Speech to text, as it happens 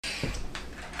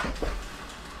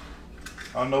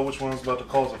I know which one's about to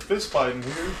cause a fist fight in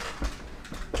here.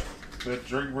 That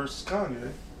Drake versus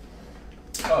Kanye.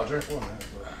 Oh, Drake won,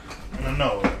 man.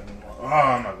 No.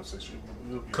 I'm not gonna say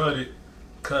shit. Cut it.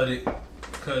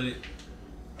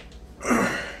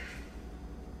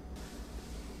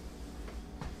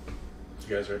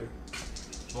 You guys ready?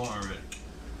 Born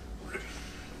ready.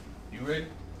 You ready?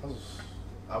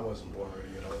 I wasn't born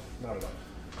ready at all. Not at all.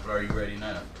 Or are you ready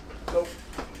now? Nope.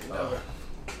 Never.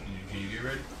 Can you get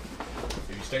ready?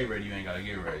 If you stay ready, you ain't gotta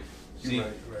get ready. See, You're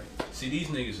right. see, these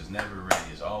niggas is never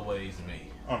ready. It's always me.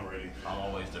 I'm ready. I'm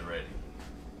always the ready.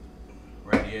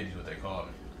 Ready Eddie's what they call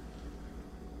me.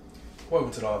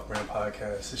 Welcome to the Off Brand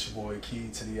Podcast. It's your boy Key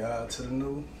to the I to the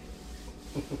new.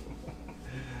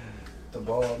 The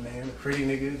bald man, the pretty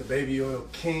nigga, the baby oil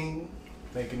king,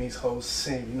 making these hoes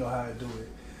sing. You know how I do it.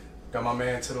 Got my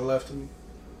man to the left of me.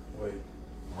 Wait.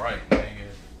 Right, nigga.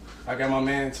 I got my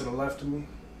man to the left of me.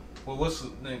 Well, what's the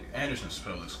thing? Anderson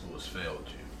Public School has failed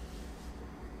you.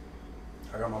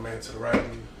 I got my man to the right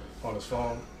of me on his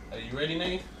phone. Are you ready,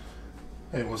 nigga?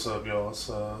 Hey, what's up, y'all?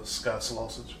 It's Scott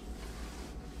Sausage.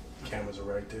 Cameras are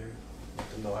right there.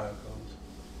 Let them know how it goes.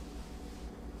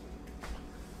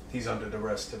 He's under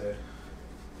duress today.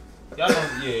 Y'all know,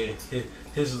 yeah,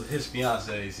 his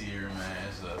fiance is here, man.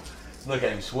 So look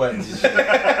at him sweating and shit.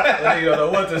 Nigga don't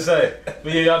know what to say. But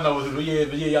yeah, y'all know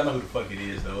y'all know who the fuck it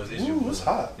is though. It's Ooh, it's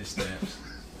hot. It's Stamps.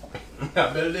 I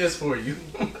bet it is for you.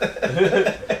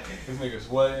 This nigga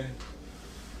sweating.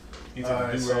 He took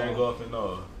Alright, the so- do-rag off and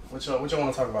What y'all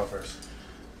want to talk about first?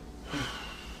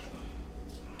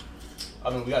 I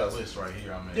mean, we got a list right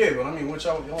here. I mean, Yeah, but I mean, what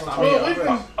y'all want to talk I mean,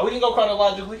 about? we can go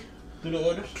chronologically through the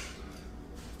orders.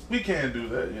 We can't do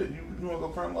that. Yeah, you want to go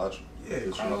chronological? Yeah,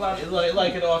 Chronologically,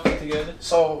 like it all fit together.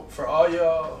 So, for all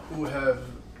y'all who have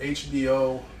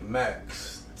HBO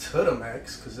Max to the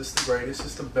max, because it's the greatest,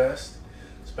 it's the best,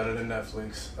 it's better than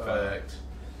Netflix. Facts.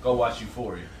 Go watch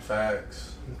Euphoria.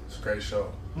 Facts. It's a great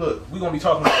show. Look, we're going to be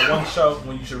talking about one show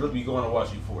when you should really be going to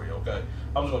watch Euphoria, okay?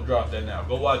 I'm just going to drop that now.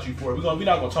 Go watch Euphoria. We're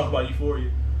not going to talk about Euphoria,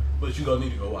 but you're going to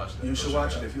need to go watch it. You should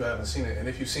watch it if you haven't seen it. And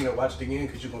if you've seen it, watch it again,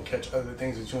 because you're going to catch other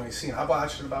things that you ain't seen. I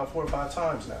watched it about 4 or 5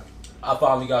 times now. I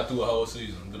finally got through the whole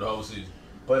season.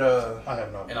 But, I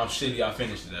have not. And I'm shitty, I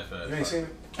finished it that fast. you ain't seen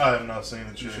it? I have not seen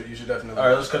it You yet. should definitely. All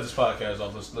right, let's cut this podcast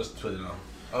off. Let's put it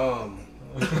on.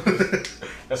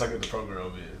 That's how good the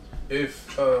program is.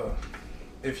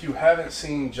 If you haven't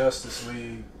seen Justice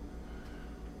League,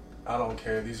 I don't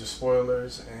care. These are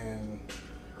spoilers, and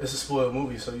it's a spoiled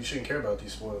movie, so you shouldn't care about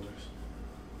these spoilers.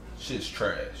 Shit's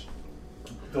trash.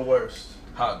 The worst.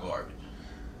 Hot garbage.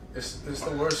 It's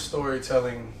the worst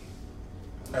storytelling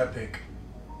epic.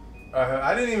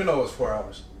 I didn't even know it was 4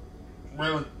 hours.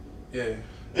 Really? Yeah.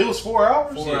 It was 4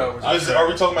 hours? 4 Yeah. hours. Are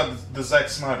we talking about the Zack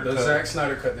Snyder The cut? Zack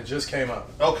Snyder cut that just came out.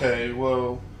 Okay,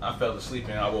 well, I fell asleep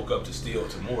and I woke up to still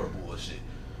to more bullshit.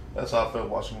 that's how I felt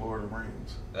watching Lord of the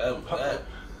Rings. That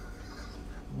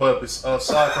But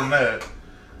aside from that,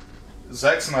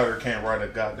 Zack Snyder can't write a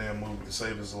goddamn movie to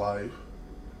save his life.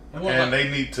 And they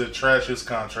need to trash his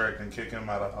contract and kick him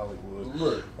out of Hollywood.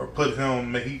 look. Or put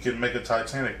him, he can make a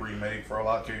Titanic remake for all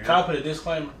I care. Can I put a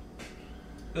disclaimer?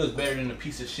 It was better than the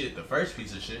piece of shit, the first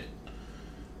piece of shit.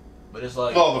 But it's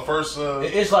like, Oh, the first,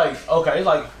 it's like, okay, it's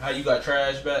like how you got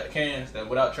trash bag cans that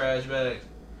without trash bags,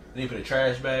 then you put a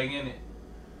trash bag in it.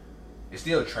 It's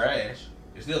still trash.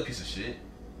 It's still a piece of shit.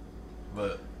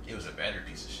 But it was a better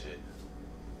piece of shit.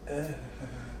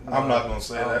 I'm not going to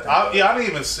say that. I I didn't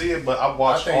even see it, but I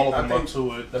watched all of them up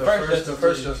to it. The The first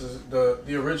first Justice Justice,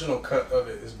 the original cut of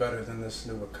it is better than this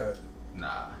newer cut.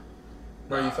 Nah.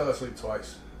 Bro, you fell asleep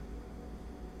twice.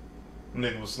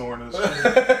 Nigga was snoring in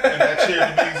that chair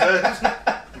to be exact.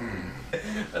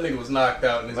 That nigga was knocked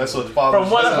out. In his That's what movie. fathers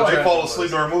From what do. I- They fall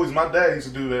asleep during movies. My dad used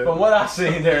to do that. From what I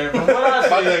seen there, My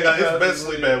dad got his best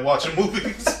sleep at watching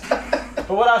movies.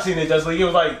 From what I seen in Justice League, it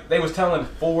was like they was telling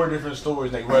 4 different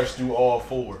stories and they rushed through all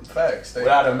 4 Facts.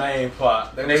 without a main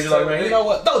plot. They And they was just like, telling- man, you know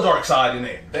what? Throw Dark Side in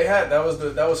there. They had that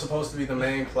was supposed to be the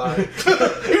main plot.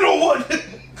 You know what?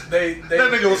 They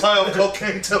That nigga was high on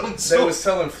cocaine telling they stories. was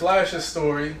telling Flash's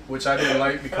story, which I didn't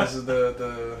like because of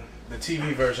the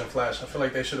TV version Flash. I feel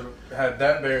like they should have had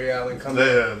that Barry Allen come in.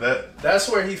 Yeah, that. That's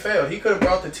where he failed. He could have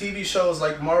brought the TV shows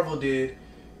like Marvel did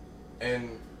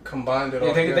and combined it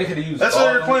all They together. could have used That's what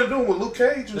they're Gotham. planning on doing with Luke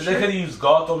Cage and They could have shit. used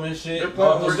Gotham and shit. They're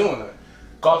planning Who's doing that?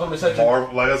 Gotham is such a...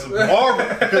 Marvel, like I said, Marvel,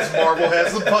 because Marvel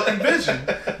has the fucking vision.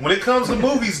 When it comes to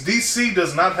movies, DC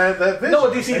does not have that vision. You know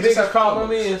what They DC's just biggest have problem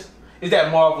comics. is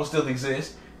that Marvel still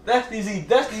exists. That's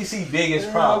DC biggest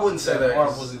Yeah, problem. I wouldn't say that.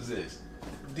 Marvels exist.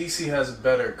 DC has a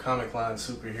better comic line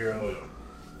superhero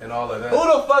and all of that. Who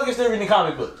the fuck is still reading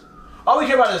comic books? All we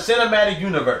care about is the cinematic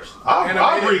universe. I read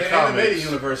the comics. animated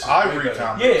universe. I read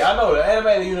comics. Yeah, I know the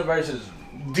animated universe is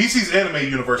DC's anime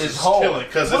universe is whole. killing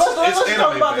because let's it's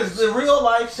talk about anime based. the real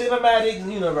life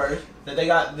cinematic universe that they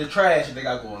got, the trash that they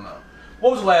got going on.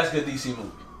 What was the last good DC movie?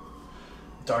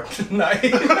 Dark Knight.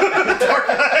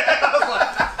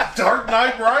 Dark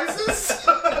Knight Rises.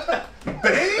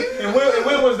 Bane. And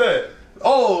when was that?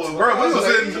 Oh, bro, we was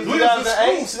in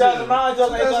 2008, school. 2009,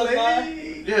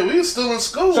 2009. Yeah, we was still in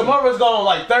school. So Marvel's gone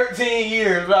like 13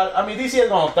 years without, I mean, DC has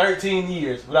gone 13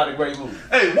 years without a great movie.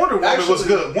 Hey, Wonder Woman was Actually,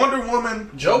 good. Wonder Woman.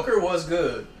 Joker was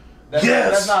good. Yes.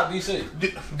 That's not DC.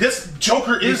 This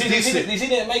Joker is DC. DC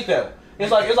didn't make that one.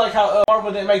 It's like how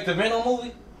Marvel didn't make the Venom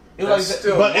movie. It was That's like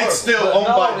still But Marvel. it's still But owned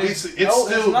no, by it's- DC. It's no,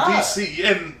 still it's not. DC.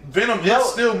 And Venom No. is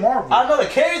still Marvel. I know the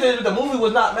character, but the movie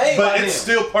was not made by But them. it's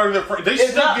still part of their. They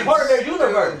It's still not get- part of their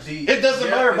universe. It doesn't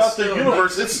Yeah, matter it's about their still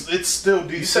universe. DC. It's still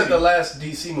DC. You said the last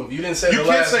DC movie. You didn't say You the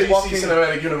can't last say DC Joaquin-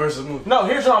 Cinematic Universe movie. No,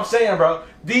 here's what I'm saying, bro.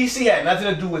 DC had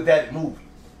nothing to do with that movie.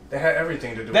 They had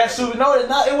everything to do That with suit, no, it's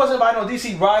not. It wasn't by no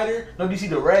DC writer, no DC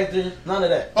director, none of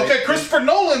that. Okay, Christopher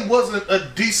Nolan wasn't a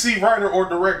DC writer or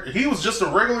director. He was just a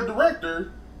regular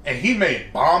director, and he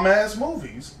made bomb ass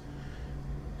movies.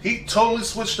 He totally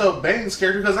switched up Bane's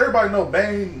character because everybody know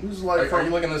Bane. He's like, Are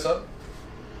you looking this up?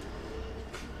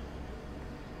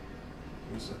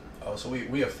 Oh, so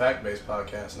we a fact-based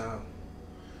podcast now.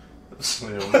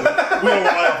 we don't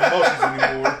rely off emotions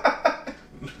anymore.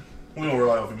 We don't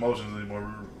rely off emotions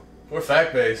anymore. We're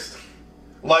fact-based.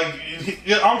 Like,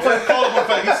 I'm trying to call it one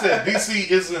fact. He said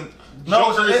DC isn't.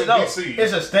 Joker isn't DC.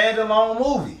 It's a standalone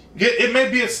movie. Yeah, it may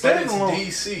be a But standalone,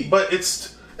 it's DC. but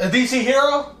it's. A DC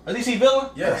hero, a DC villain.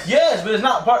 Yes. Yes, but it's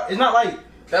not part. It's not like.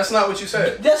 That's not what you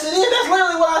said. Yes, it is. That's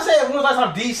literally what I said. When was the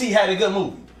last time DC had a good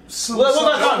movie? When was the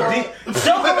last time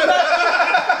Joker was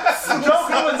not?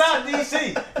 Joker was not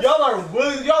DC. Y'all are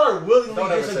willingly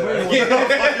Don't ever say disagreeing that.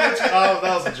 with me. Oh,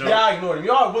 that was a joke. Yeah, I ignored him.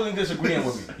 Y'all are willingly disagreeing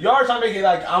with me. Y'all are trying to make it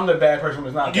like I'm the bad person when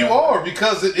it's not. You bad. are,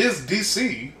 because it is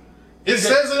DC. It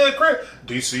says it in the credit.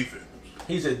 DC films.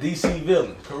 He's a DC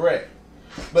villain, correct?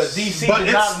 But DC But did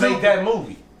it's not still- make that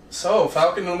movie. So,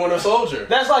 Falcon and Winter Soldier.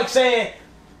 That's like saying,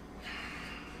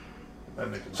 That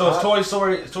nigga. so it's Toy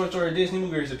Story a Disney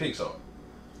movie or is it Pixar?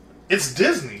 It's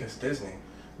Disney. It's Disney.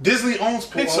 Disney owns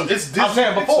Pixar. owns it? It's Disney. I'm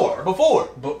saying Pixar. before.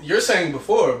 But you're saying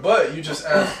before, but you just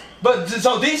asked. But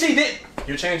so DC did.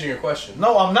 You're changing your question.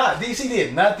 No, I'm not. DC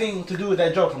did nothing to do with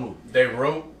that Joker movie. They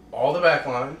wrote all the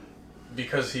backline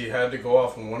because he had to go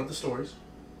off on one of the stories.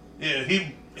 Yeah,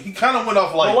 he kind of went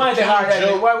off like. But why did they hire that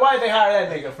Killing nigga? Joke. Why did they hire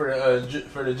that nigga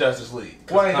for the Justice League?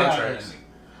 Why did they hire that Contracts.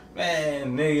 nigga?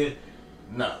 Man, nigga,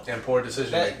 no. And poor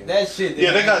decision making. That shit.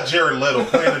 Yeah, they got Jared Leto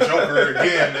playing the Joker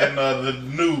again in the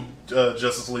new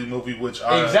Justice League movie, which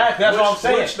I Exactly. That's what I'm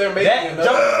saying. Which they're making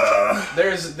That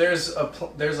another,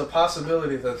 there's a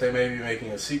possibility that they may be making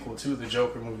a sequel to the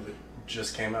Joker movie that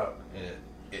just came out.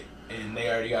 and they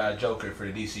already got a Joker for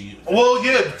the DC. Well,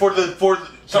 yeah, for the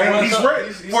So man, what- he's so- right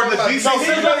he's for the talking DC about- So he's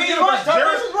cinematic universe.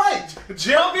 right.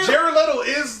 Jared Leto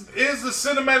is the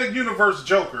cinematic universe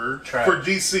Joker Trash. for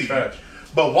DC. Trash.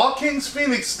 But Joaquin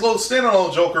Phoenix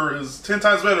standalone Joker is 10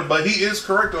 times better. But he is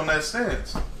correct on that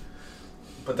stance.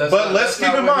 But that's But not, let's that's keep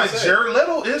not in what he mind, said. Jared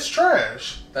Leto is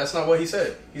trash. That's not what he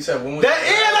said. He said when was That's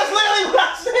literally what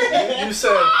I said. you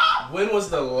said when was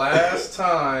the last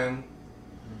time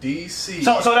DC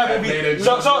So that had movie. made a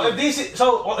So good if movie? DC.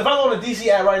 So if I go on a DC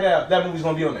ad right now, that movie's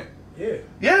gonna be on there. Yeah.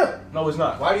 Yeah. No, it's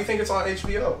not. Why do you think it's on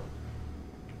HBO?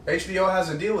 HBO has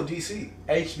a deal with DC.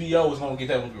 HBO is gonna get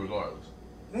that movie regardless.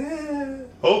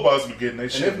 Homebox be getting that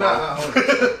shit. if not,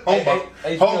 Homebox.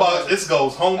 HBO Homebox. It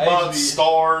goes Homebox, HBO.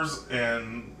 Stars,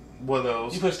 and what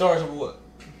else? You put stars over what?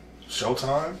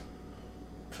 Showtime.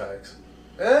 Facts.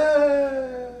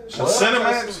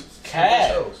 Cinemax?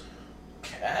 Cat. Shows.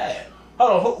 God.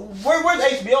 Hold on. Where's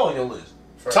HBO on your list?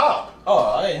 Top. Oh,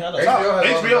 I ain't had HBO a Top. has all the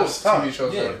HBO best is top. TV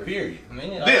shows Yeah, ever. period. I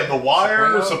mean, Yeah, The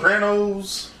Wire, Sopranos.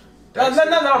 Sopranos. Now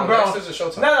that I'm grown, Dexter's a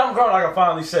Showtime. now that I'm grown, I can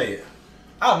finally say it.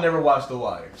 I've never watched The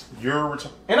Wire, You're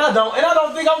and I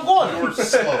don't think I'm going you're to.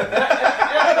 slow.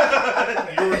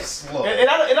 You're slow. And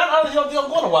I honestly don't think I'm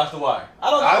going to watch The Wire.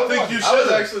 I think you I was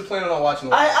should. actually planning on watching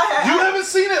the You I haven't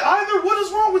seen it either. What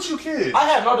is wrong with you, kid?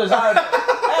 have no desire.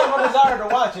 I have no desire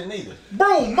to watch it neither.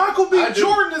 Bro, Michael B. I do.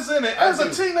 Jordan is in it as a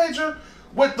do. teenager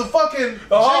with the fucking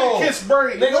Oh. Jada Kiss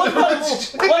braid. Nigga, what you gonna do?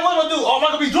 What gonna do? Oh,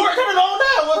 Michael B. Jordan coming on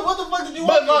now. What the fuck did you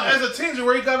But watch? not as a teenager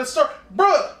where he got to start.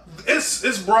 Bruh,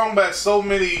 it's brought back so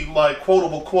many like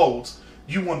quotable quotes.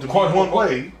 You want to be Quotable one quote.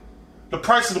 way. The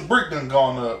price of the brick done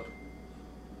gone up.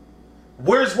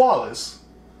 Where's Wallace?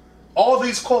 All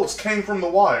these quotes came from The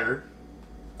Wire.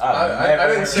 I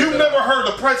didn't say You never heard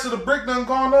the price of the brick done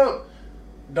gone up?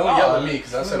 Don't yell at me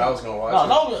because I said I was gonna watch it.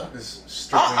 No. It's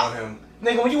strictly on him.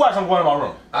 Nigga, when you watch, I'm going to my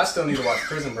room. I still need to watch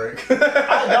Prison Break.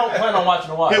 I don't plan on watching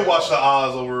The Wire. He'll watch the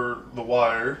Oz over The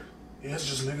Wire. Yeah, it's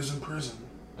just niggas in prison.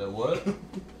 The what?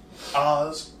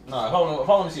 Oz. No, if I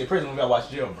want to see a prison movie, I watch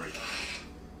Jailbreak.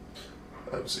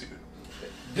 I haven't seen it.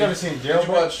 You ever seen Did you Jailbreak?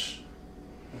 watch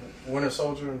Winter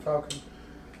Soldier and Falcon?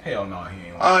 Hell no, he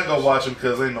ain't. I ain't gonna watch him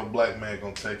because ain't no black man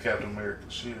gonna take Captain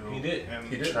America's shield. He did. And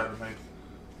He did. try to make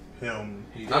him.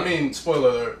 He did. I mean, spoiler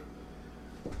alert.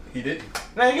 He didn't.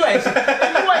 Man, you ain't.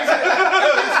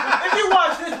 If you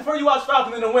watch this before you watch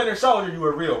Falcon and the Winter Soldier, you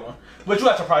a real one. But you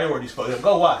got your priorities for him.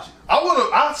 Go watch it.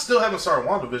 I still haven't started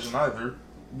WandaVision either,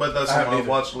 but that's I on my haven't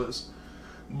watch list.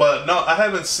 But no, I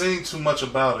haven't seen too much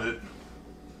about it.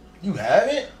 You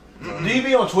haven't? Do you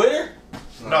be on Twitter?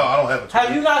 No, I don't have a Twitter.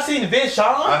 Have you not seen Vince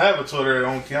Sean? I have a Twitter that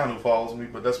only Keanu follows me,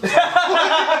 but that's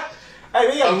Hey,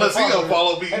 man, you gotta unless get he your gonna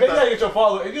follow me. Hey, man, you gotta get your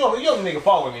follow. If you don't nigga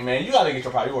follow me, man, you gotta get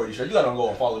your priorities straight. You gotta go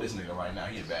and follow this nigga right now.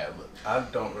 He a bad look. I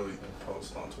don't really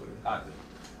post on Twitter. I do.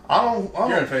 I don't.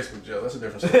 You're in Facebook jail. That's a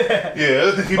different story.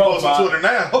 Yeah, he Both posts on my- Twitter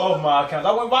now. Both my accounts.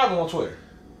 I went viral on Twitter.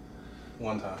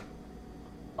 One time.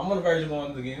 I'm on the verge of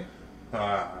going again.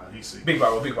 You see. Big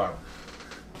viral.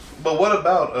 But what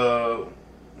about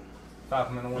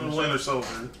Falcon and the Winter Soldier. Winter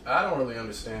Soldier? I don't really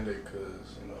understand it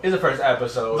because, It's the first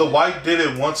episode. The White did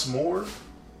it once more.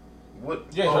 What?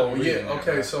 You ain't Oh supposed to read yeah. it, man.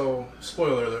 Okay. So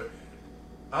spoiler alert.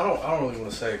 I don't really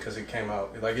want to say it because it came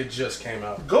out. Like it just came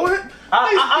out. Go ahead.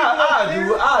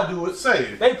 I do it. Say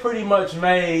it. They pretty much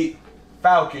made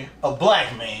Falcon a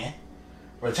black man,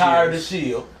 retired the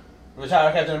shield,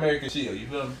 retired Captain America's shield. You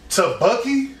feel me? To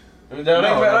Bucky? They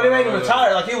made him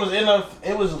retire. Like it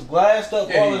was glassed up,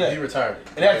 all of that. He retired.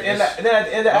 And at the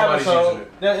end of the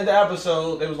Nobody's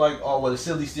episode, they was like, oh, well, the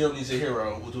city still needs a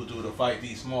hero to fight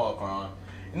these small crimes.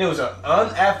 And it was an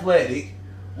unathletic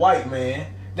white man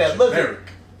that looked like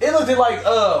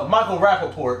Michael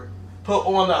Rappaport put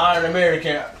on the Iron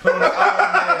American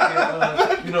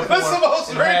uniform That's the most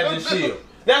and had the random shield.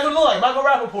 That's what it looked like. Michael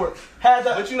Rappaport had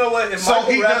that. But you know what? If So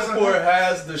Michael he doesn't Rappaport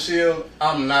has the shield,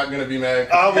 I'm not gonna be mad.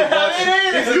 I would watch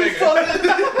it. He's a You nigga. fucking.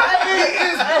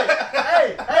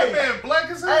 Hey, That man black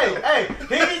as hell. hey,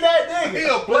 he that nigga. He a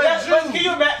But black that's, but Jew. can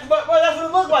you imagine? But that's what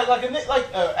it looked like. Like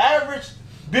an average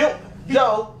built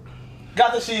Joe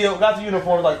got the shield, got the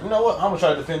uniform. Like, you know what? I'm gonna try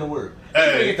to defend the word. He's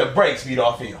gonna get the brakes beat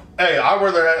off him. Hey, I'd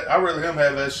rather him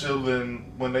have that shield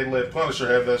than when they let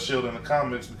Punisher have that shield in the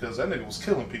comics because that nigga was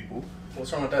killing people.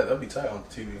 What's wrong with that? That'd be tight on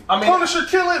TV. I mean, Punisher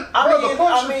killing.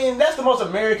 I mean, that's the most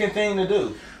American thing to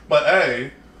do. But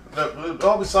hey,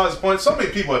 all besides the point, so many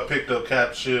people have picked up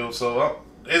Cap's shield. So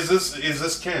is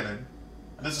this canon?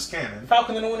 This is canon.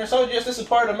 Falcon and the Winter Soldier. Yes, this is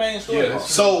part of the main story. Yeah,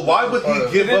 So why would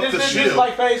he give up the This shield? is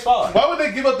like Phase 5. Why would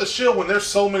they give up the shield when there's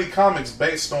so many comics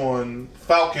based on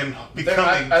Falcon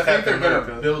becoming I think Captain they're America?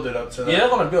 gonna build it up to that. Yeah, they're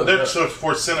gonna build it They're up.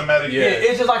 for cinematic. Yeah,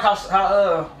 it's just like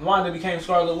how Wanda became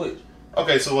Scarlet Witch.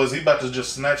 Okay, so was he about to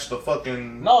just snatch the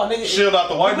fucking No, nigga, shield out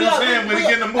the white we dude's got- hand when we he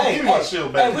get in the movie? got- Give me my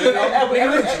shield back. When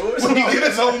When he get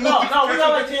his own movie. No, we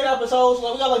got like 10 episodes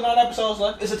left. We got like 9 episodes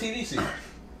left. It's a TV series.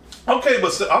 Okay,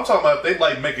 but still, I'm talking about if they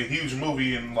like make a huge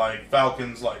movie and like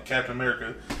Falcons like Captain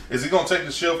America. Is he gonna take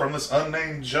the shield from this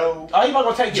unnamed Joe? Oh, he's not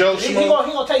gonna take Joe it. He Schmo?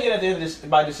 gonna take it at the end of this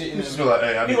by decision. He's just be like,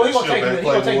 hey, I need He that gonna shield take back, it. He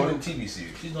gonna take it Playboy. in the TV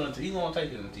series. He's gonna take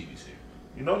it in the TV series.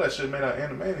 You know that shit made out of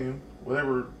animanium,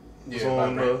 whatever was Yeah,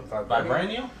 on.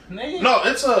 Vibranium, nigga. No,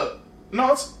 it's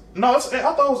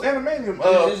I thought it was animanium.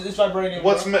 It's Vibranium.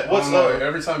 What's bro.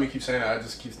 Every time you keep saying that, I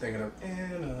just keep thinking of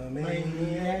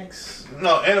Animaniacs.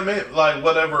 no anime like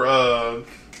whatever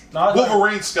No, it's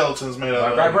Wolverine skeletons made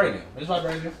out of. Vibranium. It's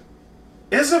Vibranium.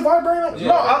 Is it vibranium?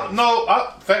 Yeah,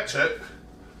 I fact check.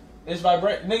 It's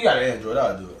Vibranium. Nigga, you got an Android.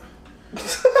 I'll do it.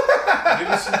 Give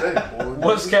me some data, boy.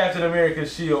 What's Captain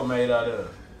America's shield made out of?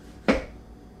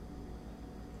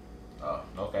 Oh,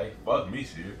 okay. Fuck me,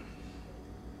 shit.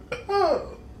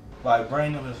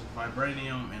 Vibranium is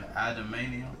vibranium and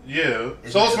adamantium. Yeah,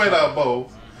 so it's made out of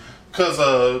both. Cause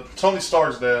Tony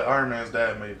Stark's dad, Iron Man's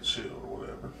dad, made the shield or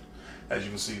whatever. As you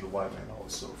can see, the white man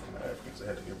always stole from the Africans. They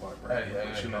had to get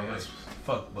vibranium. But you know, that's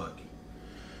fuck Bucky.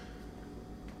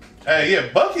 hey, yeah,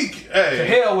 Bucky. To Hey,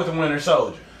 hell with the Winter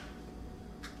Soldier.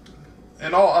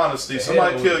 in all honesty, The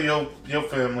somebody hell kill your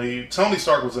family. Tony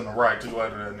Stark was in the right to go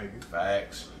after that nigga.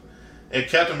 Facts. And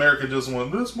Captain America just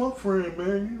went, "This my friend, man.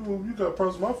 You know, you got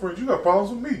problems with my friends. You got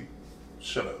problems with me.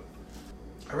 Shut up."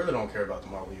 I really don't care about the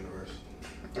Marvel Universe.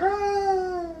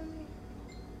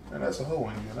 And that's a hoe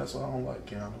in you, and that's what I don't like,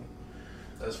 Keanu.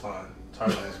 That's fine.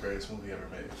 Tarzan's the greatest movie ever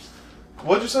made.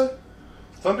 What'd you say?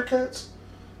 Thundercats?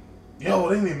 Yo,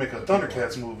 they need to make a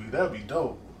Thundercats movie. That'd be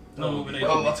dope. No movie they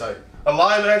That would do. be tight. A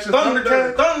live action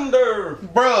Thundercats. Thunder.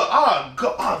 Bruh,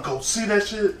 I'll go see that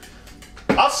shit.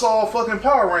 I saw fucking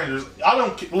Power Rangers. I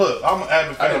don't look. I'm an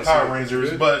advocate I of didn't Power see it. Rangers,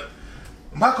 Good. but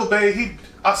Michael Bay,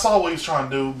 I saw what he was trying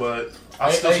to do, but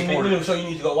I still support it. So you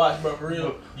need to go watch, bro, for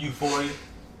real. Euphoria.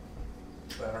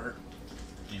 That hurt.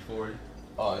 Euphoria.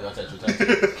 Oh, y'all touch your touch.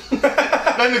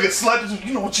 That nigga slapped you.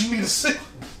 You know what you need to see?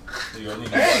 You go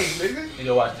Pain, watch. nigga. You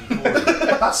go watch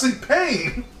Euphoria. I see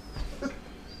pain.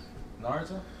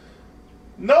 Naruto.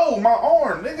 No, my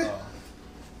arm, nigga. Oh.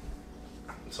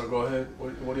 So go ahead.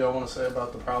 What do y'all want to say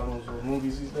about the problems with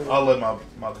movies these days? I'll let my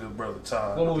good brother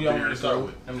Todd. What movie y'all want me to start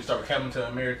with? Let me start with Captain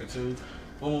America 2.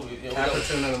 What movie?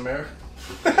 Captain in America.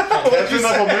 Captain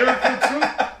of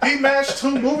America 2. He mashed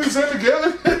 2 movies in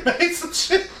together and made some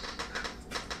shit.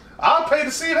 I'll pay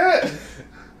to see that.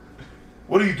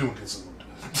 What are you doing, Gizmo?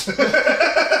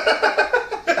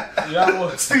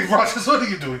 Steve Rogers, what are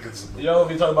you doing, Gizmo? Y'all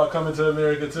be talking about Coming to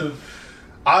America 2.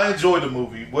 I enjoyed the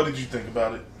movie. What did you think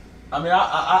about it? I mean,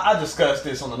 I discussed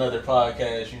this on another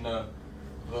podcast, you know.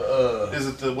 But,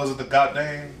 Was it the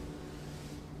goddamn?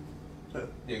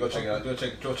 yeah, go check it out. Go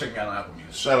check me out on Apple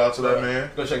Music. Shout out to that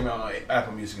man. Go check me out on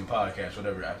Apple Music and podcast,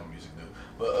 whatever Apple Music do.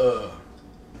 But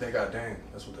They got dang.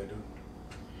 That's what they do.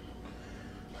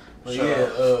 but Shout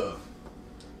yeah,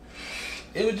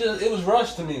 it was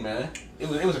rushed to me, man. It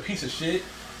was a piece of shit.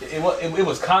 It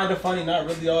was kind of funny, not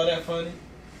really all that funny.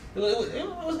 It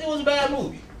was a bad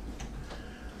movie.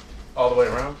 All the way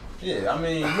around. Yeah, I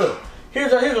mean, look,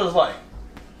 here's what it's like.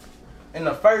 In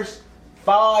the first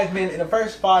 5 minutes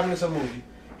of the movie,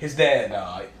 his dad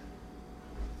died.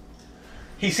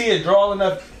 He see a drawing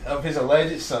of his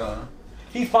alleged son.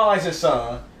 He finds his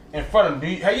son in front of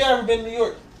Have you ever been to New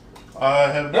York? I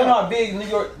have You know not. how big New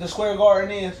York, the Square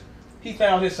Garden is? He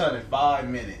found his son in 5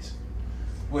 minutes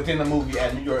within the movie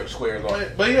at New York Square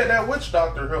Garden. But he had that witch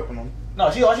doctor helping him. No,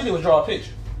 all she did was draw a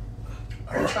picture.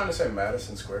 Are you trying to say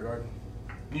Madison Square Garden?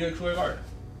 New York Square Garden.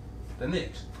 The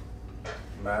Knicks. The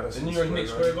Madison. New York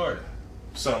Knicks Square Garden.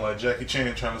 Sound like Jackie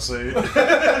Chan trying to say it.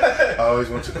 I always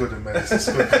want to go to Madison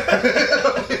Square Garden.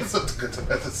 I always want to go to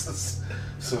Madison.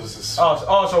 So it's just...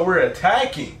 So we're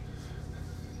attacking.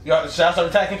 Should I start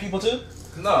attacking people too?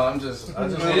 No, I just No.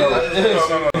 Should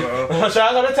I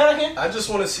start attacking? I just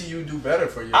want to see you do better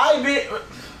for you.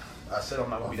 I said I'm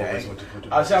not gonna be that angry.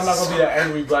 I said I'm not gonna be that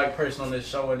angry black person on this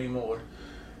show anymore.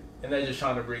 And they're just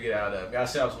trying to bring it out of me. I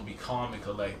said I was gonna be calm and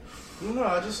collected. No,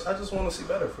 I just want to see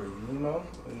better for you. You know,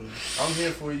 and I'm here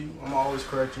for you. I'm always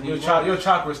correct you. Your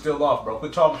chakra's still off, bro.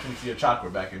 Quit talking to me to your chakra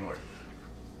back in order.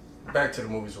 Back to the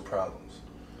movies with problems.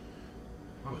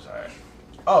 What was I?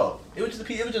 Oh, it was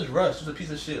just rushed. It was a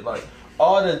piece of shit. Like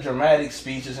all the dramatic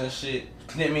speeches and shit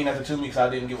didn't mean nothing to me because I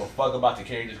didn't give a fuck about the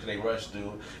characters because they rushed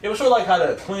through. It was sort of like how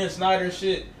the Quinn Snyder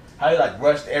shit, how they like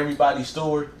rushed everybody's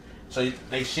story, so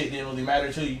they shit didn't really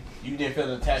matter to you. You didn't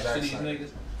feel attached to these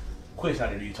niggas. Quinn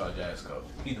Snyder, the Utah Jazz coach,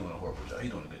 he doing a horrible job. He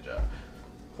doing a good job.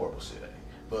 Horrible shit,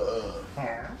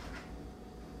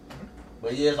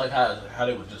 but yeah, it's like how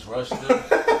they was just rushed through.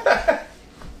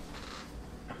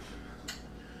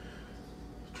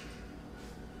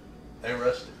 They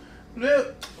rushed it. Yeah.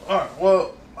 All right.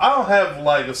 Well, I don't have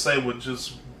like a say with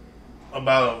just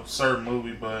about a certain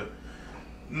movie, but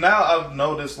now I've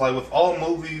noticed like with all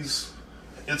movies,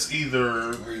 it's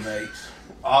either Remakes.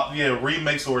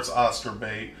 remakes or it's Oscar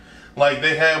bait. Like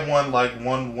they had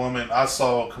one woman. I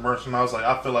saw a commercial and I was like,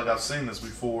 I feel like I've seen this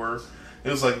before. It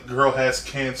was like a girl has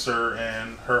cancer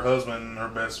and her husband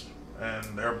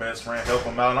and their best friend help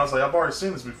them out, and I was like, I've already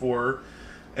seen this before.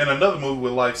 And another movie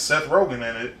with like Seth Rogen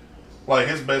in it. Like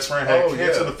his best friend had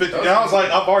cancer to 50. And I was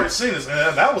like, I've already seen this,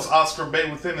 and that was Oscar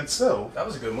bait within itself. That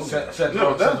was a good movie. Seth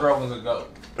Rogen's a goat.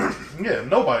 Yeah,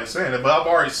 nobody's saying it, but I've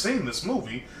already seen this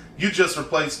movie. You just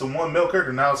replaced the one male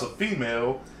character, now it's a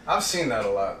female. I've seen that a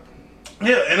lot.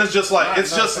 Yeah, and it's just like Not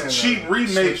just cheap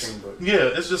remakes. switching, but-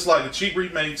 Yeah, it's just like a cheap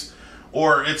remakes,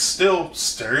 or it's still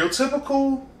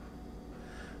stereotypical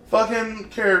fucking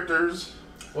characters.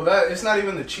 Well, it's not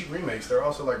even the cheap remakes. They're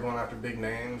also like going after big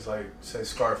names, like say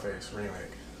Scarface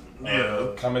remake.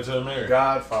 Yeah. Coming to America.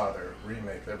 Godfather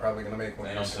remake. They're probably gonna make one.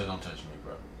 Hey, don't touch me,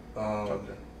 bro.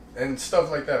 Okay. And stuff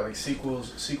like that, like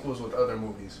sequels with other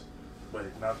movies. Wait,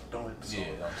 don't hit this Yeah,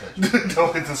 arm. don't touch me.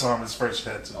 Don't hit this arm. It's fresh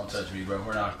tattoo. Don't touch me, bro.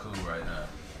 We're not cool right now.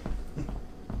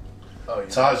 Oh yeah.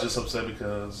 Todd's just upset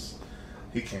because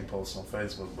he can't post on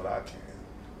Facebook, but I can.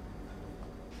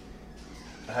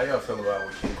 How y'all feel about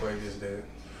what King Quay just did?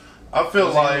 I feel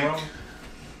Was he like wrong?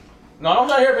 No, I'm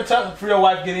not here to talk for your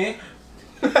wife get in.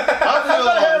 I'm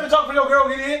not here to talk for your girl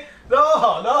get in.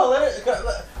 No.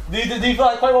 Do you feel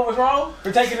like Quavo was wrong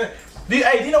for taking it? Do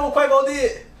you know what Quavo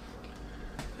did?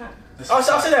 I'll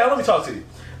say that. Let me talk to you.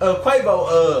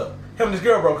 Quavo, him and his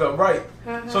girl broke up, right?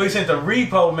 So he sent the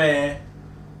repo man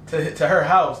to her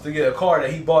house to get a car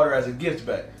that he bought her as a gift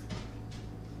back.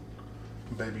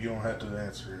 Baby, you don't have to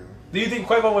answer it. Do you think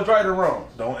Quavo was right or wrong?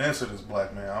 Don't answer this,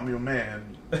 black man. I'm your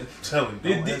man. Tell him,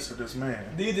 don't answer this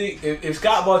man. Do you think if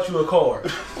Scott bought you a car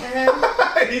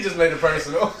He just made it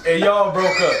personal. and y'all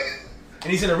broke up, and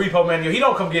he sent a repo man to you, he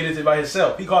don't come get it by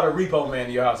himself. He called a repo man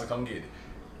to your house to come get it.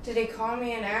 Did he call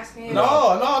me and ask me?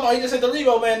 No. He just sent the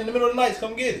repo man in the middle of the night to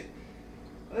come get it.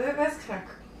 Well, that's kind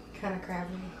of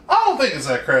crappy. I don't think it's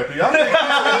that crappy. I think he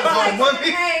spent his own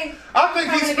money. Hey, I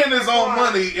think he spent his own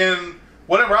money in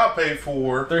whatever I paid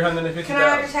for. $350,000. can I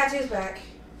have your tattoos back?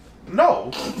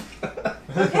 No.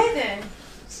 Okay then.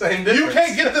 Same difference. You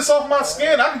can't get this off my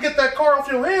skin. I can get that car off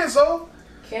your hands, though.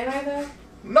 Can I though?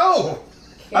 No.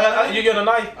 You get a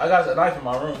knife? I got a knife in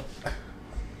my room.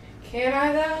 Can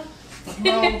I though?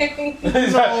 No.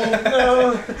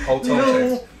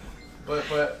 Hotel checks.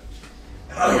 But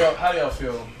how do y'all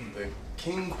feel that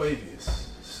King Quavius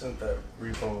sent that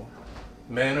repo,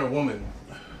 man or woman?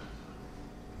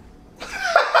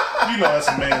 You know that's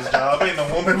a man's job. Ain't no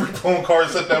woman repoing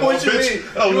cars at that one What you bitch. mean?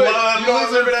 A You line don't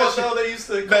remember that fucking- show they used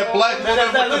to That call- black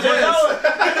woman with the braids.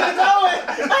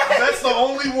 That's That's the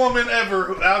only woman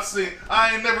ever I've seen.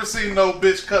 I ain't never seen no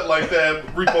bitch cut like that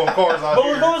repoing cars out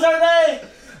here. What was her name?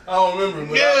 I don't remember.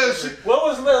 But Yeah, What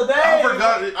was Lil Dave? I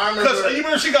forgot it. I remember Because you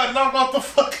remember she got knocked off the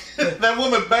fucking... that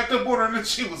woman backed up on her and then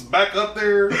she was back up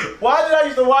there. Why did I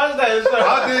used to watch that?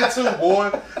 I did too,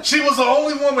 boy. She was the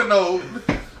only woman though.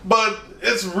 But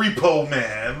it's Repo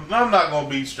Man. I'm not going to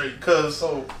be straight because...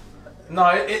 So No,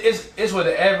 it's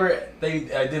whatever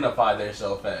they identify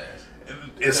themselves as.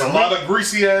 It's a lot of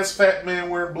greasy ass fat men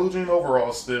wearing blue jean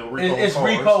overalls still. Repo It's cars.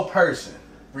 repo person.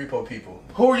 repo people.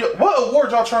 Who are you? What award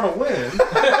y'all trying to win?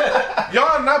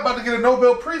 Y'all not about to get a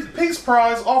Nobel Peace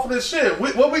Prize off of this shit.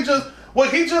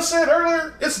 What he just said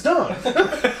earlier, it's done.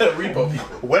 Repo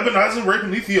people. Weaponizing rape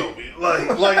in Ethiopia, like it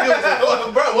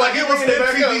was, Bro, like it was bring it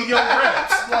back MTV up. Young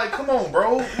Raps. Like, come on,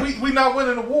 bro, we not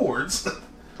winning awards.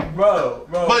 Bro.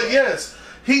 But yes,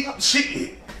 I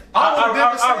would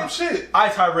have did the same shit. I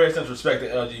Tyrese doesn't respect the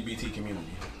LGBT community.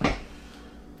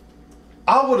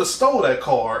 I would have stole that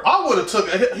car. I would have took.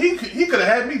 He could have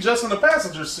had me just in the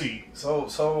passenger seat.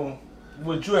 So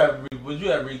Would you have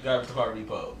got the car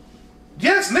repo?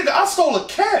 Yes, nigga, I stole a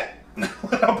cat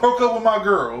when I broke up with my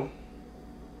girl.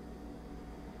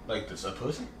 Like this a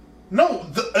pussy? No,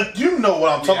 you know what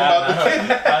I'm talking about. The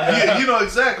cat. Yeah, you know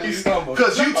exactly. He stumbled.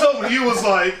 Because you told me you was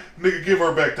like, nigga, give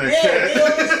her back that cat.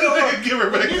 Nigga, give her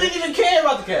back You that didn't even care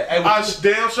about the cat. Hey, I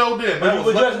damn sure did. That would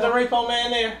was you just the repo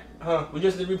man there? Huh? We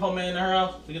just the repo man in her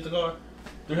house to get the car?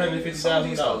 Some of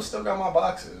these hoes $350,000. still got my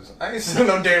boxes. I ain't seen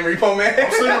no damn repo man.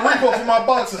 I'm sending a repo for my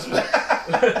boxes.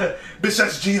 Bitch,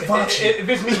 that's Giovanni. If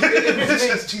it's me, Bitch,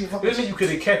 that's Giovanni. you could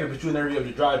have kept it, but you would never be able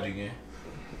to drive it again.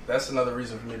 That's another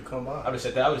reason for me to come I by. would have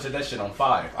set that shit on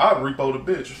fire. I'd repo the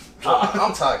bitch.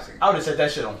 I'm toxic. I would have set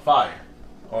that shit on fire.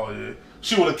 Oh yeah,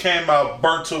 she would have came out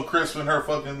burnt to a crisp in her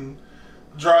fucking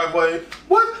driveway.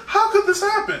 What? How could this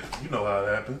happen? You know how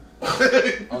it happened.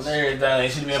 On everything,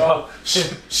 she'd been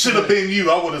Should have been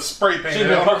you. I would have spray painted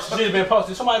it. She'd been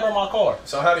posted. Somebody burned my car.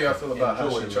 So how do y'all feel about how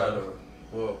Enjoy she it, tried man. to?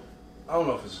 Well, I don't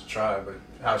know if it's a try, but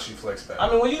how she flexed back. I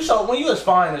mean, when you as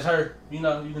fine as her, you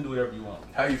know, you can do whatever you want.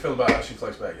 How you feel about how she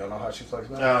flexed back? Y'all know how she flexed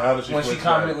back? How did she? When she flex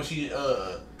commented, back? when she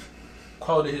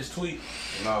quoted his tweet.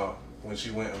 No, when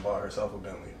she went and bought herself a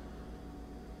Bentley.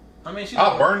 I mean,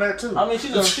 I'll burn that too. I mean,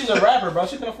 she's a rapper, bro.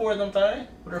 She can afford them things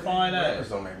with her fine Rappers ass.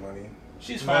 don't make money.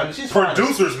 She's Man, fine. She's fine.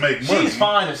 producers make money. She's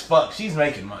fine as fuck. She's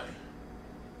making money.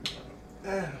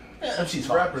 Yeah, she's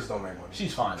fine. Rappers don't make money.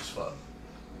 She's fine as fuck.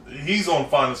 He's on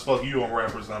fine as fuck. You on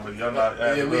rappers now, but y'all not.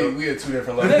 Yeah, we had two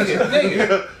different levels.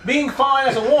 Nigga, being fine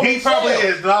as a woman. He probably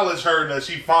sells. acknowleded her that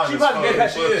she fine She as probably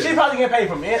get fuck. paid. She probably get paid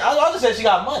from it. I just said she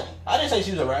got money. I didn't say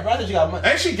she was a rapper. I said she got money.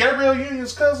 Ain't she Gabrielle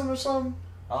Union's cousin or something?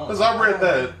 I Because I read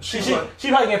that. She She's like,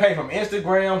 probably get paid from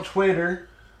Instagram, Twitter.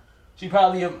 She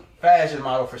probably a fashion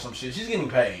model for some shit. She's getting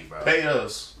paid, bro. pay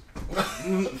us.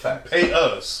 Facts. Pay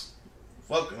us.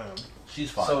 Fuck them. She's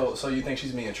fine. So you think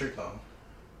she's being tricked on?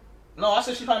 No, I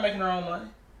said she's probably making her own money.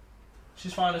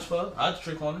 She's fine as fuck. I'd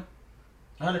trick on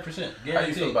her. 100%. Guaranteed. How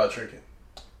you feel about tricking?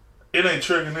 It ain't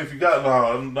tricking if you got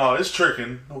no, it's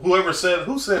tricking.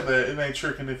 Who said that? It ain't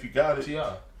tricking if you got it.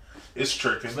 Yeah. It's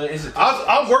tricking. But is it?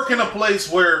 I work in a place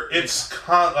where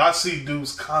I see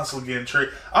dudes constantly getting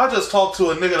tricked. I just talked to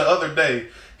a nigga the other day.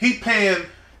 He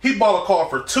bought a car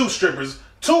for 2 strippers.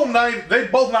 2 of them, they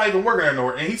both not even working there no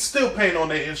more, and he's still paying on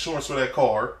their insurance for that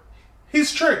car.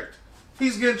 He's tricked.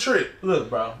 He's getting tricked.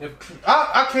 Look, bro. If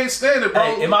I can't stand it, bro.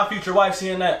 Hey, if my future wife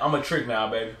seeing that, I'm a trick now,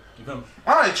 baby. You feel me?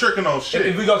 I ain't tricking on shit.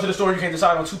 If we go to the store, you can't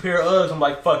decide on 2 pair of Uggs. I'm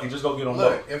like, fuck it, just go get them.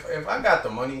 Look, if I got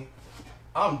the money,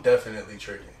 I'm definitely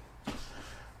tricking.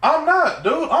 I'm not,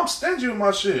 dude. I'm stingy with my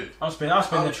shit. I'm spending. I'm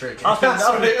tricking. I'm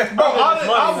spending Bro, money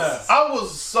now. I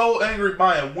was so angry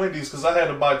buying Wendy's because I had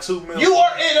to buy 2 meals. You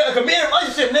are in a committed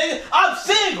relationship, nigga. I'm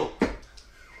single.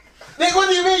 Nigga, what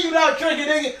do you mean you not tricking,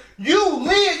 nigga? You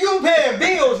paying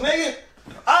bills, nigga.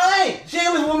 I ain't. She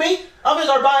ain't with me. I'm gonna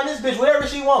start buying this bitch whatever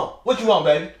she want. What you want,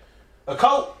 baby? A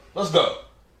coat? Let's go.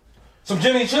 Some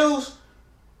Jimmy Choos?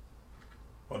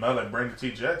 Well, now that Brandon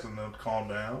T. Jackson done calm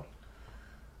down.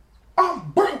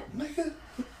 I'm broke, nigga.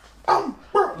 I'm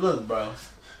broke. Look, bro.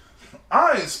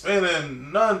 I ain't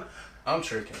spending none. I'm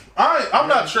tricking. I'm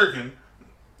not tricking.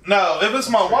 Now, if it's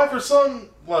my wife or son,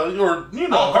 well, or you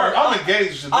know, I'm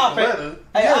engaged to Nicoletta.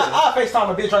 Hey, I'll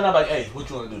FaceTime a bitch right now, like, hey, what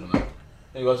you want to do tonight?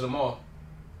 Then go to the mall.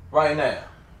 Right now.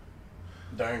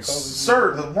 During COVID.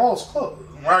 Sir, the mall's closed.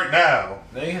 Right now.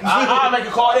 Nigga, I'll make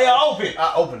a call, they'll open.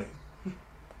 I open it.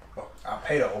 I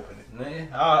pay to open it.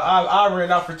 Nigga, I'll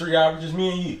rent out for 3 hours, just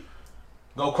me and you.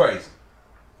 Go crazy.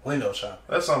 Window shop.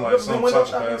 That sounds like some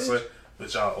psychopath say,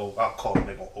 bitch, I'll call and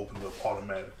they're going to open it up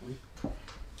automatically.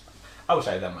 I wish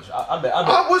I had that much.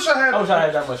 I wish I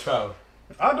had that much power.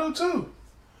 I do too.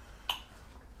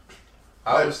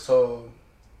 I was told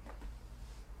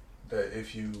that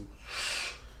if you...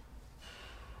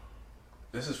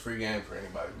 This is free game for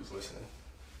anybody who's listening.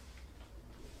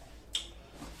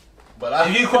 But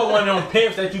if you quote one of them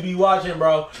pimps that you be watching,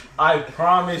 bro, I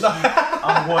promise you,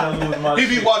 I'm going to lose my shit.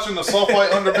 He be watching the Soft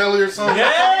White Underbelly or something. Yeah!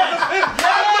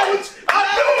 I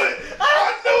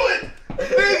knew it!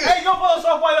 Nigga. Hey, go follow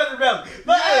Soft White Underbelly.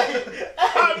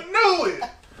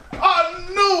 I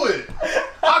knew it!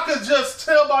 I could just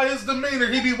tell by his demeanor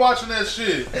he be watching that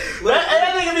shit.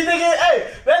 That nigga be thinking,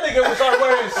 hey, that nigga would start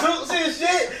wearing suits and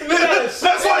shit.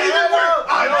 That's why he be wearing.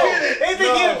 I get it. He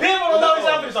think he's a pimp on the low.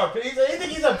 He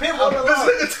think he's a pimp on the low.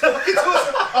 This nigga tell me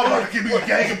I'm gonna give me a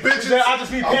gang of bitches. I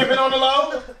just be pimping on the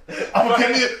low. I'm gonna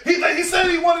give me he said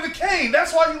he wanted a cane.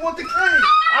 That's why he wanted the cane.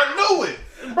 I knew it.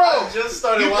 Bro, I just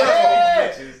started watching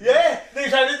these bitches. Yeah.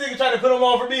 This nigga trying to put them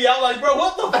on for me. I'm like, bro,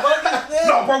 what the fuck is this?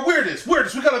 No, bro, weird this. We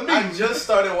gotta meet. I just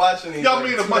started watching these. Y'all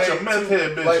meet a bunch of meth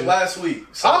head bitches. Like last week.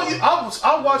 So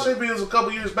I watched their videos a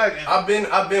couple years back. And I've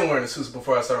been wearing the suits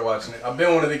before I started watching it. I've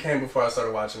been one of the cane before I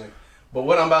started watching it. But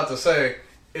what I'm about to say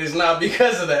is not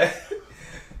because of that.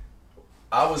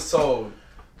 I was told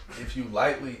if you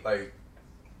lightly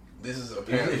this is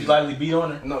apparently If you lightly beat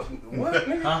on her. no what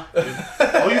nigga?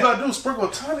 Huh? all you gotta do is sprinkle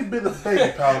a tiny bit of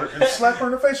baby powder and slap her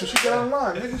in the face when she get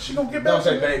online. Nigga, she gonna get back. Don't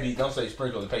say baby. Don't say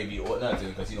sprinkle the baby or nothing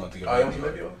because you don't think of Oh, baby.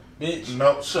 baby oil? Bitch.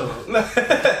 No, shut up.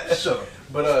 Shut up.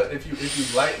 But if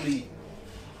you lightly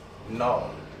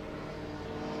gnaw.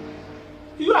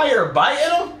 You out here biting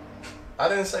them? I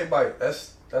didn't say bite.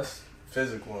 That's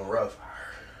physical and rough.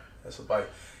 That's a bite.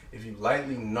 If you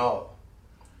lightly gnaw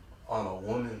on a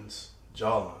woman's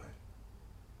jawline,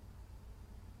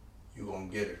 you gonna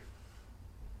get her.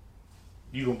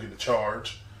 You gonna get a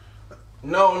charge.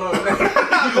 No. You gonna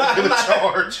get a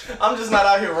charge. I'm just not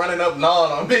out here running up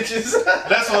gnawing on bitches.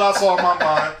 That's what I saw in my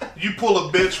mind. You pull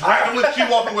a bitch randomly, she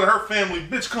walking with her family.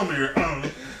 Bitch, come here.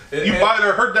 You bite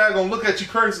her, her dad gonna look at you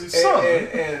crazy. Son.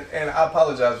 And I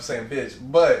apologize for saying bitch,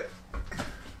 but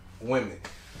women.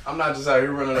 I'm not just out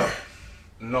here running up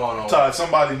gnawing on. Ty,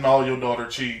 somebody gnaw your daughter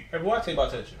cheek. Hey, boy, I tell you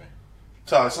about touching me.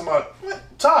 Ty,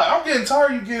 I'm getting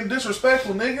tired of you getting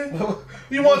disrespectful, nigga.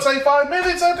 You want to take 5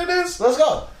 minutes after this? Let's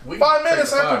go. We 5 can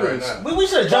minutes take a after five this. now. We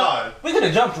should have Five. jumped. We could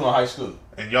have jumped you in high school.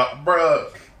 And y'all,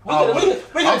 bruh.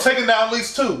 We I'm taking down at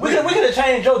least 2. could have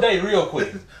changed your day real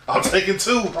quick. I'm taking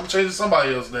 2. I'm changing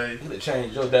somebody else's day. We could have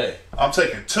changed your day. I'm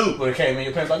taking 2. When it came in,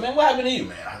 your parents like, man, what happened to you,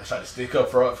 man? I just tried to stick up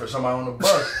for somebody on the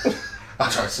bus. I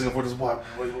tried to sit up with this boy.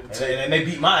 and they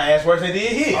beat my ass worse than they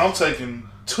did here. I'm taking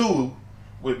 2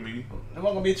 with me. There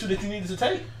wasn't gonna be 2 that you needed to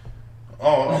take.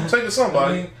 Oh, I'm taking I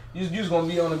somebody. mean, you just gonna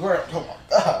be on the ground. Oh my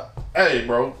God. Hey,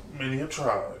 bro. Many have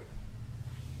tried.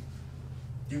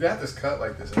 You got this cut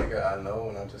like this nigga I know,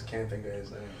 and I just can't think of his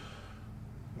name.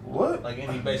 What? Like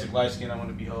any basic light skin, I want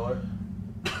to be hard.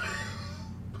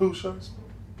 Pooh shots?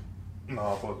 No,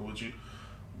 I'm fucking with you.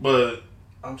 But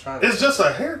I'm trying to. it's just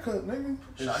a haircut, nigga.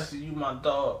 Shiesty, you my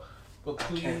dog. But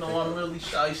Pooh, you can't know think I'm of it. really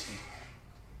shiesty.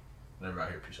 Never out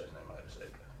here appreciate his name. I had to say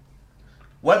that.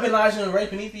 Weaponizing and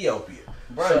raping Ethiopia.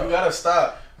 Bro, So- you gotta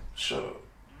stop. Shut up.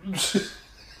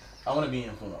 I want to be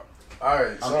informed.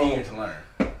 Alright, I'm eager so to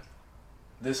learn.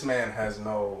 this man has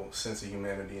no sense of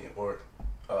humanity or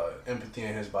empathy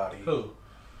in his body. Who?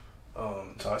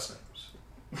 Ty Sanders.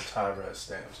 Tyrese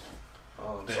stamps.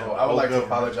 Damn, So the I would whole like to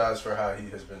government. apologize for how he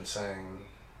has been saying.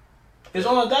 It's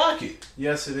on the docket.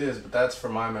 Yes, it is, but that's for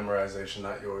my memorization,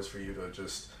 not yours. For you to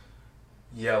just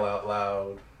yell out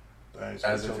loud Thanks,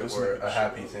 as tell if it this were nigga a to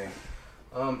happy shut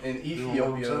up. thing. In You don't let him tell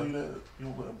you Ethiopia, that? You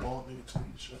don't let a bald nigga tell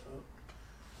you to shut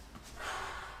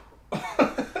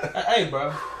up? Hey,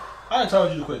 bro. I done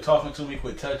told you to quit talking to me,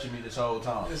 quit touching me this whole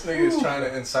time. this nigga is trying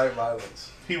to incite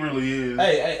violence. He really is.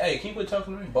 Hey, can you quit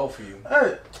talking to me? Both of you.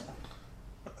 Hey.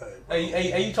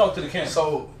 Hey, you talk to the camera.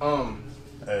 So,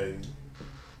 Hey.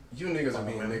 you niggas are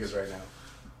being niggas right now.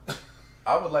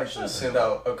 I would like to send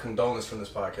out a condolence from this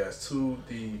podcast to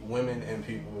the women and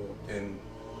people in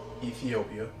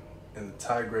Ethiopia, in the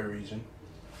Tigray region.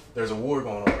 There's a war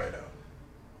going on right now.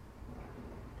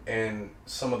 And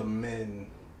some of the men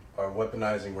are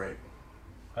weaponizing rape.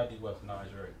 How do you weaponize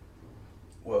rape?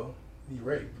 Well, you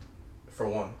rape, for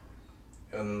one.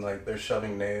 And like they're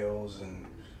shoving nails and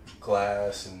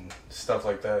glass and stuff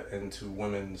like that into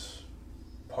women's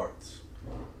parts.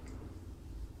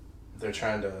 They're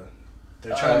trying to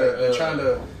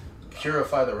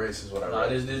purify the race is what I Nah,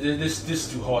 read. this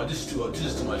is too hard. This is too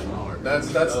much of my heart.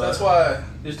 That's why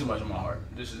This is too much of my heart.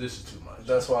 This is too much.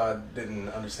 that's why I didn't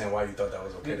understand why you thought that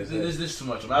was okay to This say. is too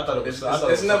much. I thought it was. It's, I thought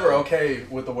it it's was never something. okay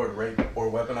with the word rape or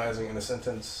weaponizing in a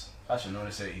sentence. I should know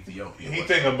to say Ethiopia. He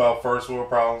thinking about first world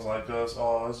problems like us.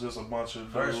 Oh, it's just a bunch of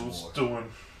First dudes war.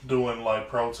 doing like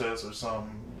protests or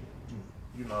something.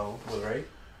 You know, With rape?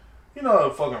 you know how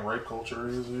fucking rape culture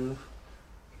is here.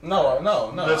 No.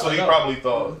 That's what I he know. probably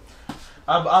thought.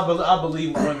 I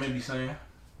believe what women be saying.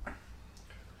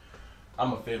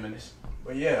 I'm a feminist.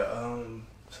 But yeah,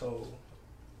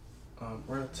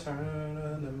 return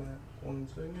of the man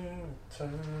once again.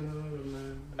 Return of the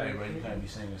man. Hey, bro, you can't be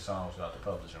singing songs without the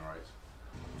publishing rights.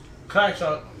 Can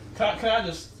I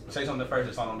just say something first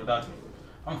that's not on the document?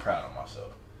 I'm proud of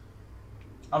myself.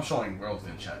 I'm showing growth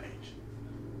and change.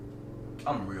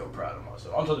 I'm real proud of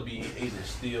myself. I'm supposed to be either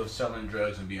still selling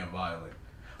drugs and being violent,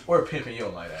 or pimping your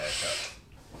light ass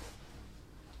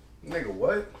Nigga,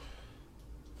 what? out.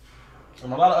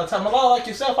 I'm a lot of like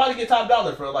yourself. How do you get top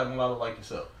dollar for like a lot of like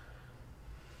yourself?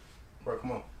 Bro,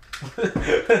 come on.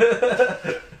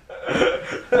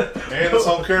 And it's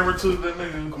on camera too, that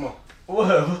nigga. Come on.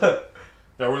 What?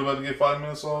 Y'all really about to get 5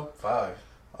 minutes off? 5.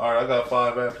 Alright, I got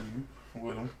 5 after you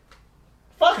with him.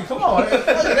 Fucking come on, man.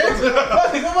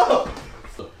 Fucking come on.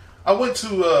 I went to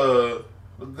the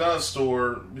gun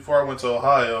store before I went to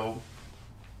Ohio.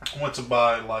 I went to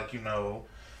buy like, you know,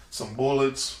 some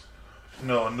bullets, you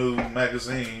know, a new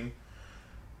magazine.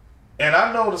 And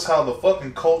I noticed how the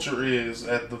fucking culture is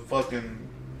at the fucking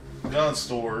gun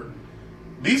store.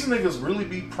 These niggas really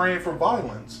be praying for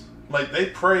violence. Like, they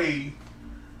pray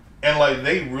and, like,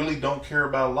 they really don't care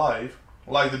about life.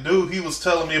 Like, the dude, he was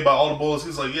telling me about all the bullets.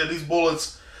 He's like, yeah, these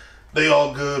bullets, they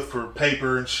all good for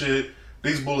paper and shit.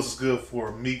 These bullets is good for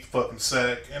a meat fucking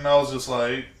sack. And I was just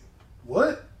like,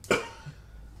 what?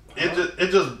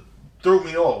 It just threw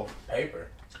me off. Paper.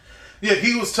 Yeah,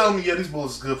 he was telling me, yeah, these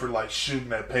bullets is good for, like,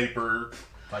 shooting at paper.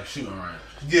 Like shooting range.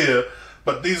 Yeah,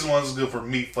 but these ones is good for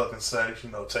meat fucking sacks, you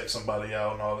know, take somebody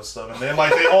out and all this stuff. And then,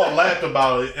 like, they all laughed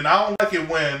about it. And I don't like it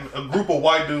when a group of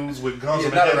white dudes with guns in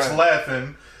their not heads around.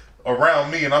 laughing around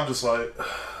me. And I'm just like,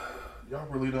 y'all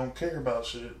really don't care about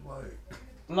shit. Like,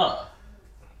 Nah.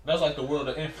 That's like the world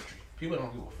of infantry. People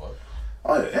don't give a fuck.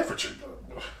 oh yeah, infantry.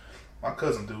 My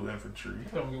cousin do infantry.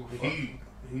 People don't give a fuck.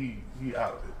 He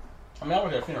out of it. I mean, I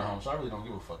work at a funeral home, so I really don't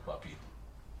give a fuck about people.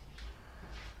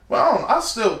 Well, I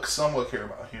still somewhat care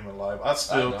about human life. I I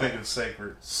still don't. think it's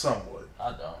sacred, somewhat.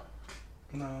 I don't.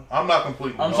 No. I'm not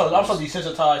completely. I'm so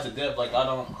desensitized to death. Like, I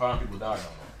don't cry when people die no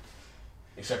more.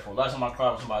 Except for last time I cried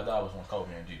when somebody died was when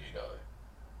Kobe and Gigi died.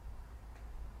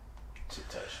 Shit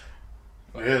touch.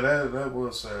 Yeah, that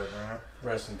was sad, man.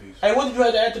 Rest in peace. Hey, what did you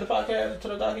have to add to the podcast, to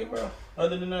the docket, bro?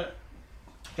 Other than that?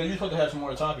 Because you're supposed to have some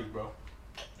more topics, bro.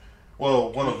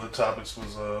 Well, one of the topics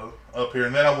was up here,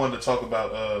 and then I wanted to talk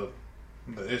about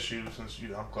the issue. Since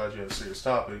I'm glad you had a serious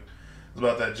topic. It's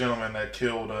about that gentleman that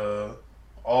killed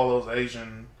all those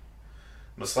Asian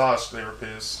massage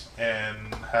therapists,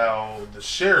 and how the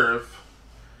sheriff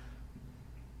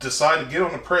decided to get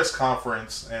on a press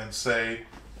conference and say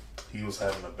he was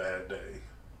having a bad day.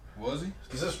 Was he?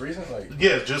 Is this recent? Like,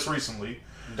 Yeah, just recently.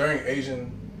 during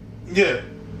Asian Yeah,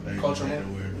 culture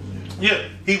month? yeah.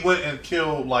 He went and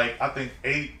killed like I think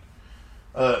 8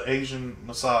 Asian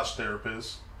massage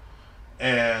therapists,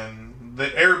 and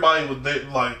everybody was there,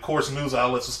 like, of course, news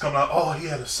outlets was coming out. Oh, he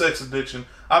had a sex addiction.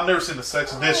 I've never seen a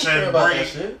sex I don't care addiction about that bring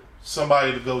shit.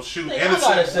 somebody to go shoot Hey, I got a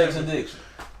innocent. sex addiction.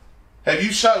 Have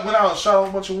you went out and shot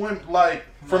a bunch of women like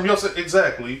from your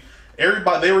exactly?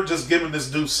 everybody, they were just giving this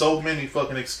dude so many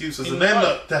fucking excuses. He And was then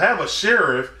right. to have a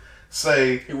sheriff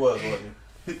say, He wasn't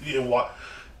yeah, what?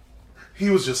 He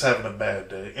was just having a bad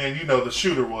day. And you know, the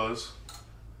shooter was.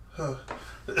 out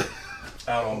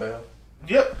on bail.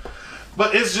 Yep.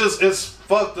 But it's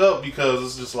fucked up because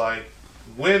it's just like,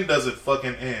 when does it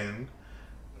fucking end?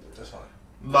 That's fine.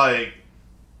 Like,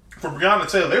 for Breonna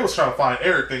Taylor, they was trying to find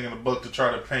everything in the book to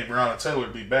try to paint Breonna Taylor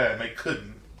to be bad, and they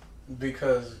couldn't.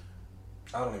 Because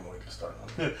I don't even want to get started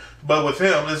on it. But with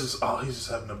him, it's just, oh, he's just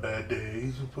having a bad day.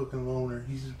 He's a fucking loner.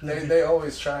 He's just They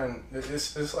always try and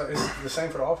it's like it's the same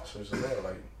for the officers as well.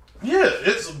 Like yeah.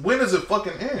 It's when does it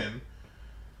fucking end?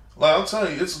 Like I'm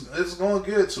telling you,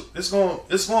 it's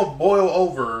gonna boil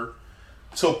over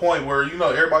to a point where you know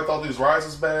everybody thought these riots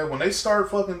was bad when they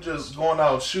start fucking just going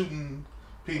out shooting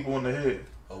people in the head.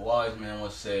 A wise man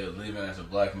once said, "Living as a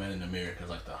black man in America is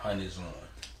like the hunt is on,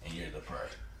 and you're the prey."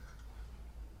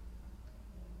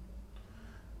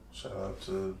 Shout out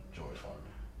to George Foreman.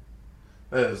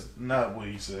 that is not what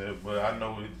he said, but I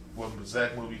know what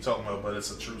exact movie you're talking about. But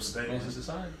it's a true Men's statement.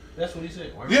 Society. That's what he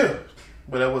said. Where Yeah,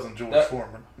 but that wasn't George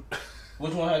Foreman.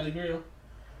 Which one had the grill?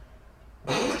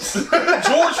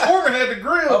 George Foreman had the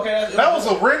grill. Okay, that was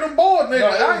a random bald nigga. No,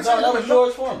 I ain't seen that was him.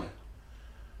 George Foreman.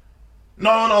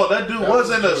 No, that dude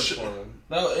was in George the Foreman.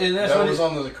 No, and that's That what was he,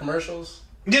 on the commercials.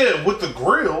 yeah with the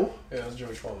grill. Yeah, it was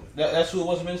George Foreman. that's who it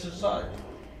was in Men's Society.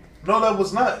 No, that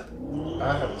was not.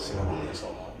 I haven't seen that movie in so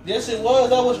long. Yes, it was.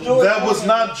 That was George. That was Foreman.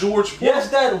 not George Foreman.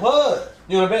 Yes, that was.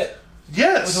 You want to bet?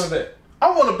 Yes. Which one bet? I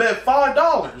want to bet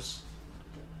 $5.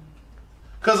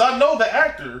 Cause I know the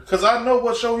actor. Cause I know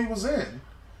what show he was in.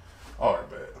 All right,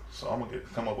 bet. So I'm gonna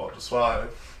come up off this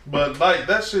 5. But like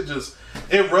that shit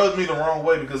it rubbed me the wrong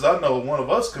way because I know one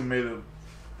of us committed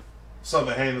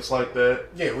something heinous like that.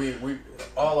 Yeah, we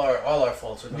all our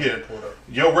faults are gonna Yeah. get pulled up.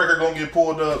 Your record gonna get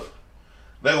pulled up.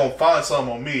 They gonna find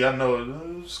something on me. I know.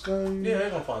 Yeah, they're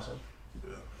gonna find something.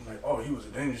 Like, oh, he was a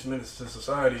dangerous menace to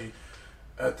society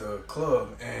at the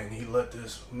club, and he let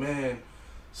this man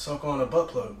suck on a butt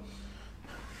plug.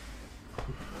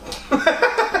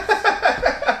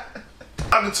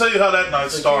 I can tell you how that night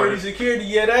started. Security,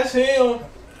 yeah, that's him.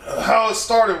 How it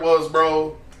started was,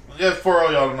 bro. Yeah, for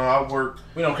all y'all to know, I work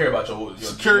We don't care about your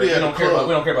Security we at don't the care club. about,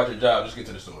 we don't care about your job. Just get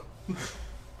to the store.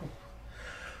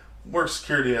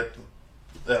 security at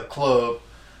that club.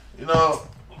 You know,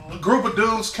 a group of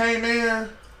dudes came in,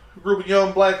 a group of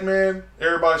young black men.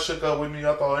 Everybody shook up with me.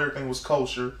 I thought everything was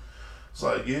kosher. It's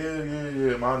like, yeah,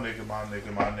 my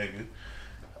nigga.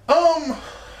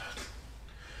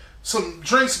 Some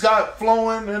drinks got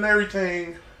flowing and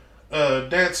everything.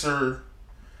 Dancer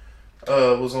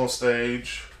was on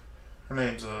stage. Her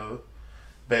name's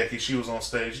Becky. She was on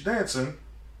stage dancing.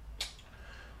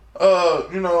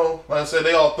 You know, like I said,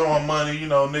 they all throwing money, you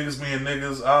know, niggas being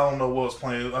niggas. I don't know what was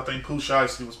playing. I think Pooh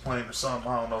Shiesty was playing or something.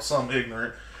 I don't know, something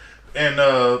ignorant. And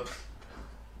I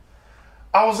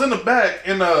was in the back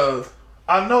and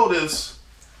I noticed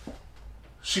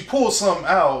she pulled something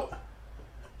out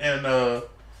and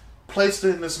placed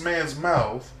it in this man's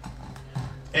mouth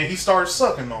and he started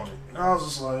sucking on it. And I was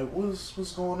just like,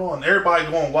 what's going on?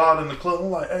 Everybody going wild in the club. I'm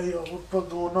like, hey, yo, what the fuck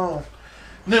going on?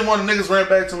 And then one of the niggas ran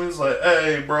back to me and was like,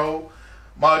 hey, bro,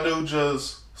 my dude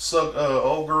just sucked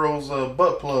old girl's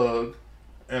butt plug.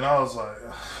 And I was like,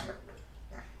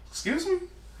 excuse me?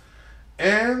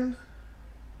 And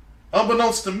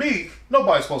unbeknownst to me,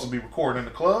 nobody's supposed to be recording in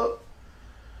the club.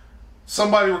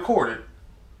 Somebody recorded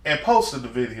and posted the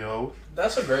video.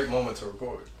 That's a great moment to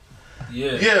record.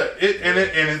 Yeah. Yeah,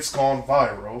 it's gone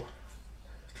viral.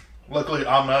 Luckily,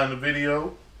 I'm not in the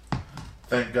video.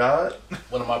 Thank God.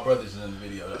 One of my brothers is in the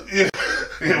video. Though.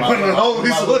 Yeah, one of the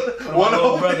homies. One of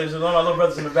my little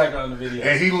brothers in the background of the video.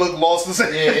 And he looked lost as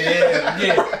hell.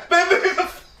 Yeah.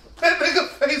 That nigga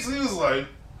face, he was like,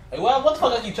 Hey, what the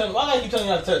fuck I keep telling? Why I keep telling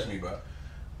you not to touch me, bro?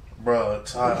 bro,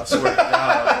 Ty, I swear to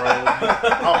God, bro,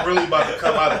 I'm really about to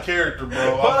come out of character,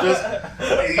 bro.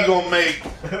 You gonna make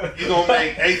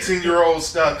 18-year-old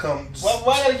Scott come.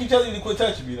 Why gotta keep telling you to quit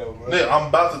touching me though, bro? Nigga, I'm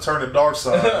about to turn the dark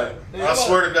side. I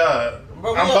swear to God.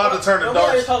 Bro, I'm about to turn the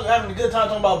dark side. Having a good time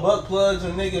talking about butt plugs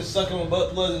and niggas sucking on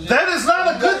butt plugs and shit. That is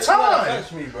not a good You gotta time.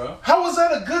 touch me, bro. How was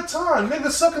that a good time?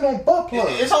 Niggas sucking on butt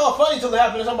plugs. It's all funny till it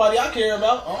happens to somebody I care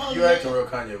about. You acting real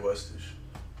Kanye Westish.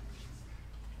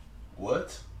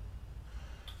 What?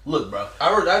 Look, bro.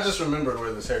 I just remembered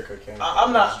where this haircut came from.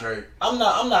 I'm not. It was Drake. I'm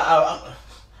not.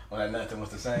 Well, nothing was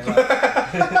the same.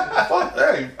 Fuck,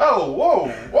 hey, oh,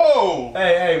 whoa.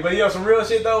 Hey, but you know some real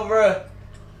shit though, bro.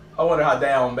 I wonder how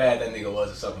down bad that nigga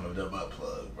was at sucking with the butt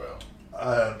plug,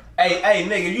 bro. Hey,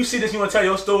 nigga, you see this? You wanna tell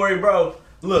your story, bro?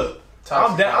 Look,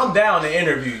 I'm down to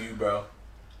interview you, bro.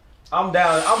 I'm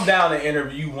down to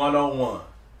interview you 1-on-1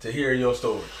 to hear your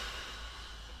story.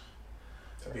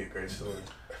 That'd be a great story.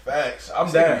 Facts. I'm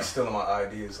This nigga down. be stealing my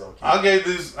ideas, though. I gave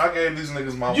these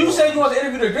niggas my. You voice. said you want to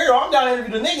interview the girl. I'm down to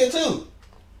interview the nigga too.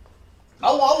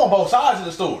 I want both sides of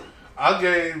the story. I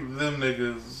gave them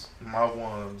niggas my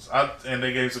ones. And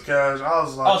they gave some cash. I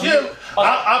was like, so yeah. you-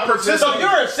 I So participated. you're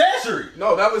an accessory.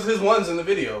 No, that was his ones in the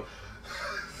video.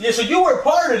 Yeah, so you were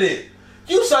part of it.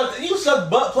 You sucked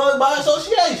butt plug by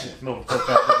association. No, the fuck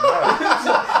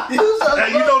I did not. You sucked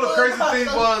And you butt know the plug crazy by thing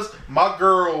was, my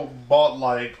girl bought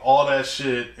like all that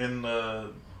shit and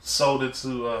sold it to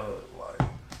like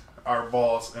our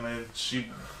boss, and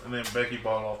then Becky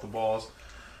bought it off the boss.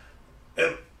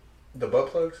 And The butt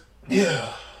plugs?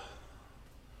 yeah,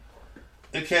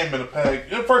 it came in a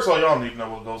pack. And first of all, y'all don't even know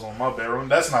what goes on in my bedroom.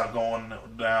 That's not going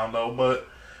down though, but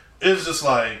it's just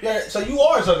like. Yeah, so you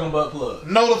are sucking butt plug.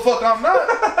 No, the fuck I'm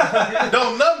not.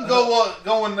 Don't nothing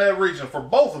go in that region for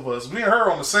both of us. Me and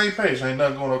her on the same page. Ain't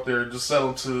nothing going up there. Just sell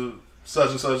them to such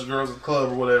and such girls at the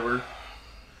club or whatever.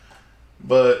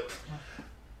 But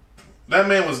that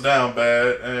man was down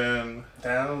bad, and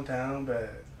Down bad.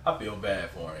 I feel bad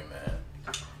for him, man.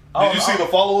 did you see the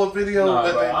follow up video? Nah,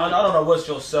 that bro, they did? I don't know what's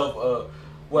your self.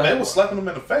 They was slapping him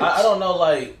in the face. I don't know,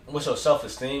 like, what's your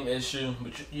self-esteem issue,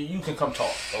 but you can come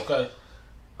talk, okay?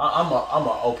 I'm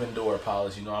a open door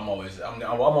apology. You know, I'm always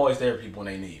there for people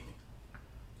when they need me.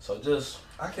 So just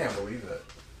I can't believe that.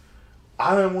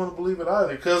 I didn't want to believe it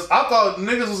either, because I thought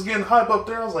niggas was getting hype up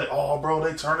there. I was like, oh, bro,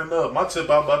 they turning up. My tip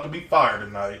out about to be fired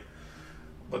tonight.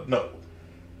 But no.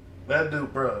 That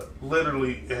dude, bro,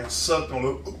 literally sucked on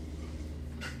the...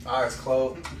 Eyes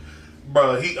closed.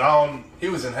 Bro, He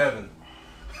was in heaven.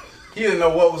 He didn't know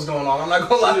what was going on. I'm not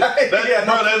gonna lie. that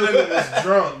no nigga was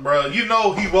drunk, bro. You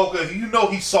know he woke up. You know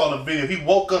he saw the video. He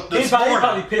woke up this he's morning.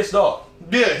 probably pissed off.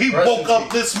 Yeah, he Rest woke in up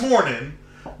peace. this morning,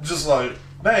 just like,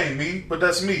 that ain't me, but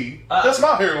that's me. Uh, That's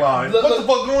my hairline. look, What the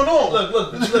fuck going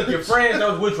on? Look, your friends,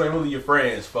 those which ain't really your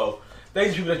friends, folks. They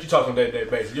the people that you talk on a day-to-day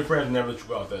basis. Your friends never let you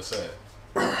go out that side.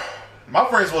 My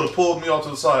friends would have pulled me off to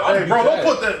the side. I'll Hey, be bro, don't glad.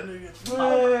 put that nigga.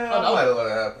 I might have let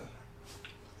it happen.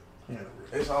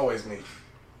 Yeah. It's always me.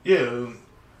 Yeah,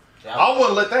 Yeah, I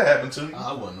wouldn't let that happen to you.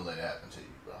 I wouldn't let it happen to you,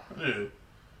 bro. Yeah.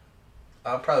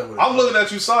 I probably would. I'm looking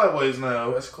at you sideways now.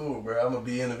 That's cool, bro. I'm gonna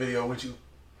be in the video with you.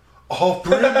 Oh,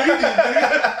 pretty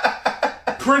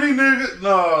nigga. Pretty nigga.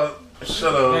 Nah,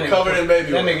 shut That up. nigga- Covered in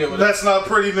baby That oil. nigga was. That's not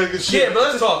pretty nigga shit. Yeah, but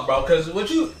let's talk, bro. Because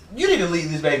what you need to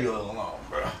leave this baby alone,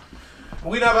 bro.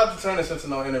 We not about to turn this into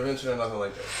no intervention or nothing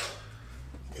like that.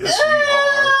 Yes,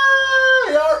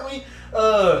 we are. Aren't we?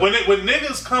 When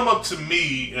niggas come up to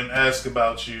me and ask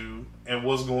about you and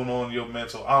what's going on in your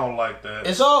mental, I don't like that.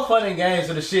 It's all fun and games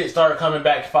till the shit start coming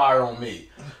back fire on me.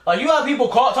 Like, you got people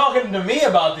talking to me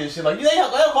about this shit. Like, they're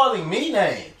calling me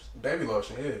names. Baby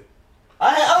lotion, yeah.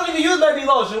 I don't even use baby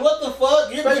lotion. What the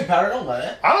fuck? Your baby powder, don't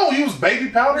lie. I don't use baby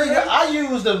powder. Nigga, nigga. I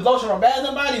use the lotion from Bath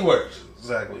and Body Works.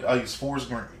 Exactly. I use Forrest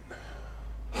Green.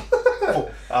 Oh,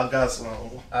 I got some.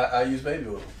 I use baby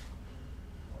oil.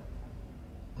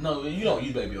 No, you don't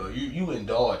use baby oil. You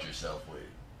indulge yourself with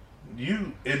it.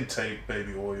 You intake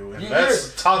baby oil, and You're-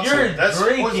 that's toxic. you're That's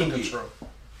drinking poison it. control.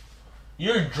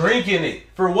 You're drinking it.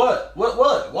 For what?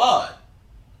 What? Why?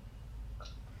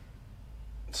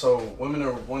 So women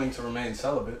are wanting to remain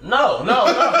celibate. No.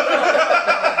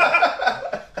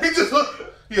 He just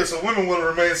yeah. So women want to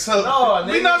remain celibate. No,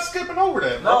 we nigga. not skipping over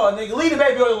that, bro. No, nigga, leave the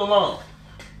baby oil alone.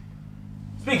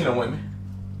 Speaking of women.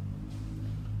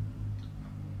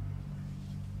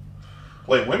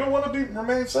 Wait, women want to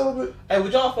remain celibate? Hey,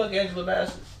 would y'all fuck Angela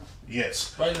Bassett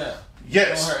Yes. right now?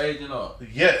 Yes. On her age and all.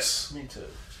 Yes. Me too.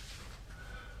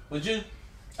 Would you?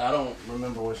 I don't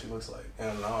remember what she looks like, and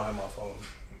I don't have my phone.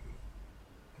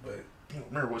 But You don't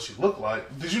remember what she looked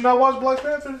like? Did you not watch Black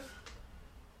Panther?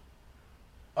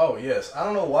 oh yes, I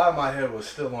don't know why my head was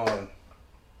still on.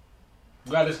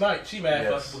 Gladys Knight, she mad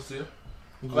Yes. fuckable still.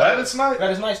 Gladys Knight.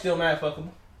 Gladys Knight still mad fuckable.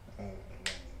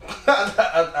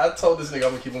 I told this nigga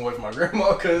I'm gonna keep him away from my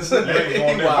grandma because You ain't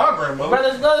going near my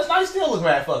grandmother. Gladys Knight still look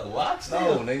mad fuckable. I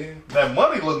still. No, nigga. That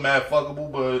money looked mad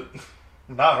fuckable, but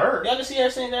not her. Y'all just see her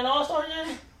sing that All-Star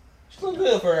game? She look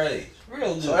good for her age.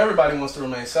 Real good. So everybody wants to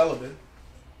remain celibate.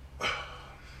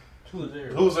 Who is there?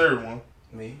 Who's everyone?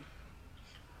 Me.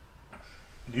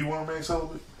 Do you want to remain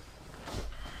celibate?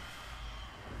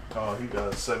 Oh, he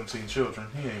got 17 children.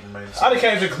 He ain't remaining I celibate.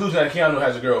 just came to the conclusion that Keanu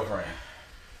has a girlfriend.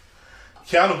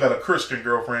 Keanu got a Christian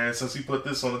girlfriend since he put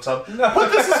this on the top.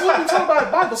 But this is what we talk about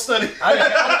at Bible study. I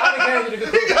just came to the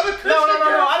conclusion. He got a Christian No.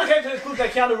 girlfriend. I just came to the conclusion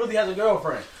that Keanu really has a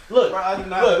girlfriend. Look, Bro, I do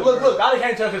not look. I just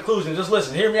came to a conclusion. Just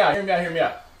listen. Hear me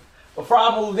out. Before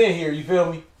I moved in here, you feel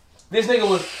me? This nigga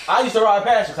was. I used to ride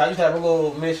past it. 'Cause I used to have a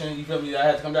little mission. You feel me? I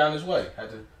had to come down this way. Y'all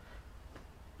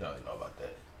didn't know about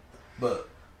that. But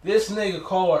this nigga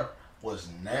car was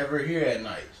never here at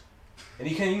night. And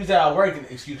he can't use that working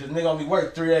excuse because nigga only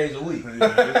work 3 days a week.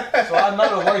 So I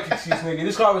know the work excuse, nigga.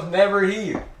 This car was never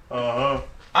here. I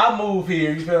move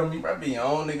here, you feel me? Bro, be your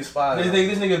own nigga spot. This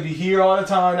nigga be here all the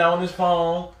time now on his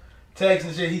phone,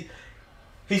 texting shit.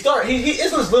 It's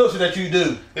this little shit that you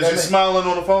do. Is he smiling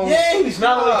on the phone? Yeah, he be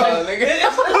smiling. Nigga. It's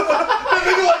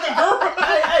Nigga like a girl.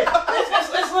 hey,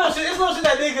 it's little shit. It's little shit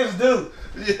that niggas do.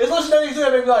 It's little shit that niggas do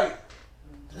that they be like,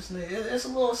 this nigga, it's a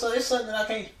little, so it's something that I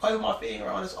can't play with my finger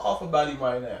on. It's off about him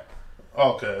right now.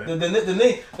 Okay.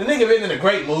 The nigga been in a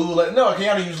great mood. Like, no,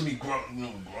 Keanu used to be grumpy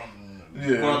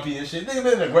and shit. Nigga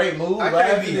been in a great mood. I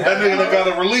can't be That nigga done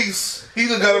got a release. He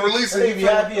done got a release. That nigga be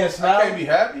happy and I smiling. can't be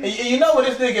happy. And you know what,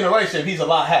 this nigga in a relationship, he's a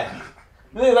lot happier.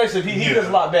 In a relationship, he feels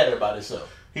a lot better about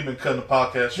himself. He been cutting the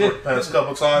podcast short the past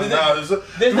couple times. this- Now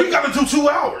this- we gotta do 2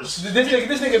 hours.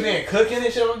 This nigga been cooking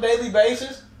and shit on a daily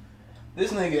basis.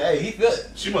 This nigga, hey, he feel it.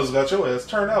 She must have got your ass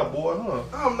turned out, boy, huh?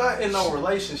 I'm not in no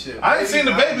relationship. I ain't seen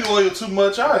the baby oil too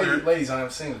much either. Ladies, I am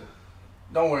single.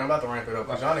 Don't worry, I'm about to ramp it up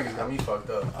because y'all niggas got me fucked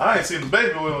up. I ain't seen the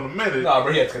baby oil in a minute. Nah,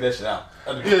 bro, he had to cut that shit out.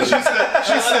 Yeah,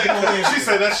 she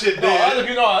said that shit No, dead.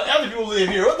 other people live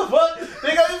here. What the fuck?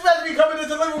 Nigga, you better be coming into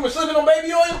the living room and slipping on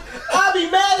baby oil? I'll be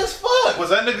mad as fuck. Was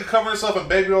that nigga covering himself in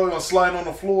baby oil and sliding on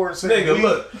the floor and saying,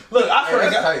 Nigga, look, I swear to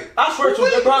that's God, tight. I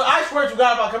swear to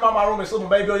God, if I come out my room and slip on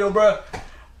baby oil, bro,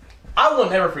 I will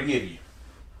never forgive you.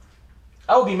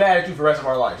 I would be mad at you for the rest of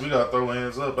our life. we gotta throw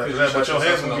hands up after Cause that, you but shot your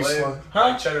hands yourself in gonna be the leg. sliding. Huh?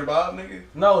 Like Cheddar Bob, nigga.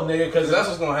 No, nigga, Because because that's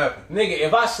what's gonna happen. nigga,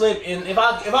 if I slip in, if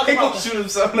I He come gonna out, shoot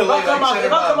himself in the if I leg come like out, Cheddar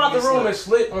if I come Bob, out the he room slip. and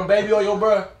slip on baby oil,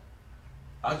 bro,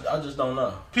 I just don't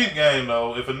know. Peep game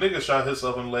though, if a nigga shot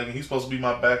himself in the leg and he's supposed to be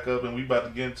my backup and we about to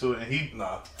get into it and he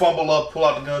Nah. fumble up, pull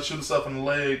out the gun, shoot himself in the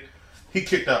leg, he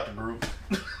kicked out the group.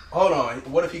 Hold on.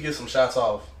 What if he gets some shots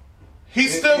off? He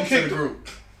still into kicked the group.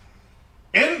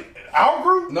 in our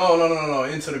group? No.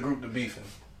 Into the group to beefing.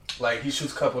 Like he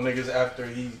shoots a couple niggas after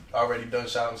he already done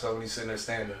shot himself and he's sitting there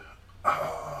standing.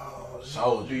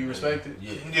 So Do you respect it?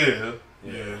 Yeah.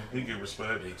 Yeah, he get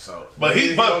respect. Big so. But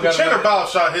He but don't got Cheddar enough- Bob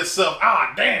shot himself.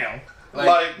 Ah, damn.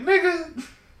 Like nigga.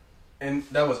 And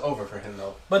that was over for him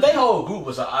though. But that whole group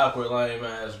was an awkward, lame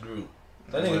ass group.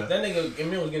 That nigga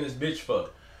Emil was getting his bitch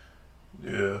fucked.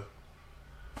 Yeah.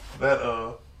 That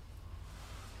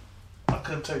I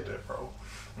couldn't take that, bro.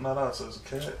 Not us as a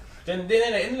cat. Then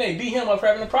they beat him up for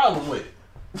having a problem with it.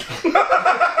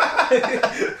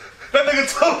 That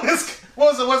nigga told his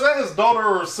was that his daughter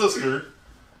or sister?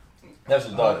 That's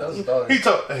his daughter. That was his daughter. He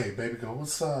told, hey baby, go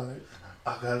inside.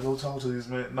 I gotta go talk to these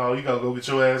men. No, you gotta go get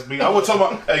your ass beat. I would tell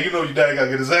my, hey, you know your daddy gotta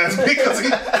get his ass beat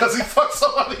because he fucked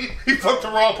somebody. He fucked the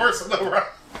wrong person up, right?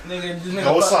 Nigga, this nigga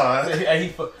Go inside.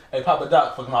 Hey, Papa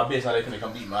Doc fucked my bitch. Now they finna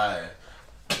come beat my ass.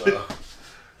 So,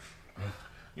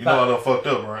 You know I done fucked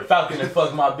up, right? Falcon and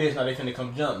fucked my bitch. Now they finna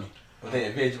come jump me.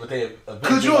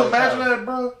 Could you imagine that,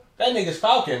 bro? That nigga's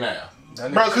Falcon now.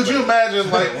 That Bro, nigga could you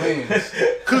imagine like? wings.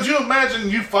 Could you imagine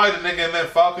you fight a nigga and then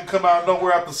Falcon come out of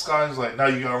nowhere out the sky and is like, now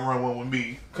you gotta run one with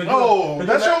me? Could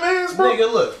That's your man's, bro.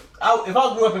 Nigga, look. If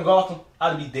I grew up in Gotham,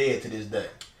 I'd be dead to this day.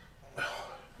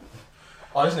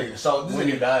 Oh, this nigga. So this When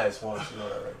you nigga, dies once, you know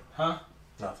that, right? huh?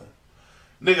 Nothing.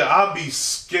 Nigga, I'd be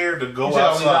scared to go You said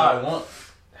I only died outside.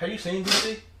 once. Have you seen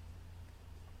DC?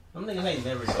 Them niggas ain't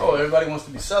never dead. Oh, everybody wants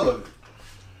to be celibate.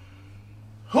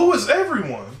 Who is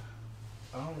everyone?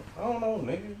 I don't know,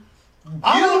 nigga.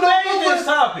 I You don't made know. this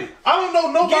topic. I don't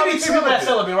know Give nobody me people that's celibate.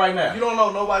 celibate right now. You don't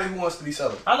know nobody who wants to be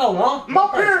celibate. I know one. My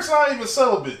parents not even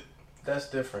celibate. That's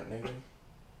different, nigga.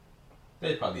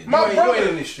 They probably. My You ain't brother-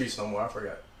 in these streets no more. I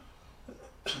forgot.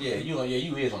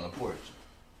 You is on the porch.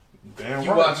 Damn You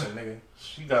right. watching, nigga?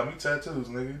 She got me tattoos,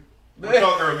 nigga. What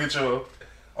y'all girl get your?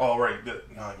 All right, good.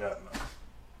 No, I got none.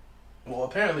 Well,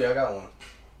 apparently I got one.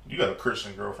 You got a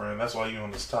Christian girlfriend. That's why you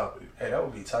on this topic. Hey, that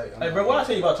would be tight. Hey, bro, what I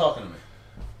tell you about talking to me?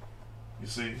 You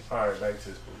see, All right, back to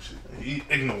this bullshit. he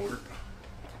ignored.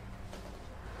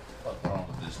 What's wrong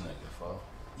with this nigga, fuck?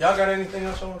 Y'all got anything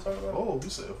else y'all want to talk about? Oh, you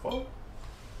said fuck.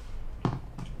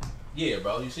 Yeah,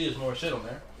 bro. You see, there's more shit on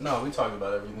there. No, we talking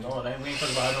about everything. No, we ain't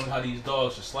talking about how these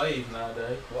dogs are slaves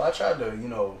nowadays. Well, I tried to,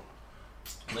 No,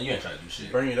 you ain't trying to do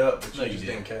shit. bring it up, but No, you you just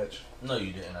didn't. didn't catch. No,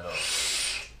 you didn't at all.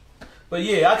 But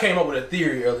yeah, I came up with a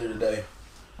theory earlier today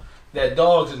that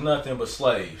dogs is nothing but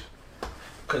slaves.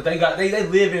 Cause they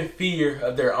live in fear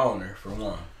of their owner, for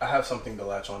one. I have something to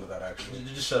latch onto that actually.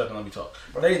 Just shut up and let me talk.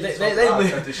 Bro, They just live. I'll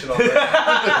cut this shit off.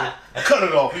 Right Cut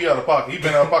it off. He out of pocket. He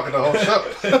been out of pocket the whole show.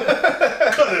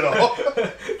 Cut it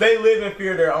off. They live in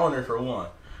fear of their owner, for one.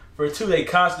 For 2, they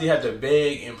constantly have to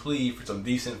beg and plead for some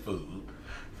decent food.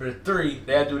 For 3,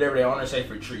 they have to do whatever they want to say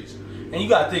for treats. And you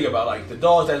gotta think about like the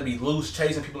dogs that be loose,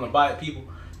 chasing people and biting people.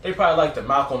 They probably like the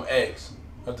Malcolm X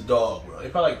of the dog world. They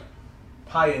probably like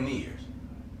pioneers.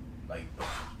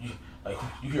 Like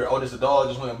you hear, oh, this a dog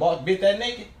just went and bit that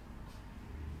nigga.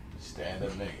 Stand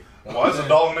up nigga. Why is a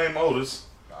dog named Otis?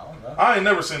 I don't know. I ain't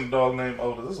never seen a dog named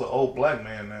Otis. This is an old black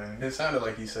man name. It sounded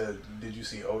like he said, "Did you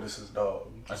see Otis's dog?"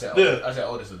 I said Yeah.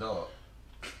 Otis the dog.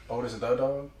 Otis the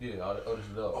dog? Yeah, Otis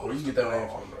the dog. Where you get that name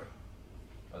from, bro?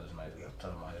 I just made it up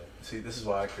top of my head. See, this is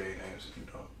why I create names if you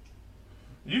don't.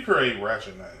 You create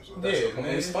ratchet names. So that's Yeah, okay.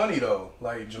 man. It's funny though,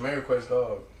 like Jamiroquai's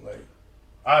dog. Like,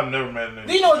 I've never met a nigga.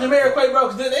 Do you know what Jamiroquai, bro?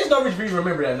 Because there's no reason for you to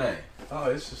remember that name. oh,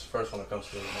 it's just the first one that comes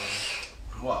to mind.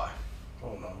 Why? I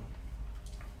don't know.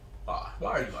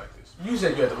 Why are you like this? You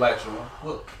said you had to latch on.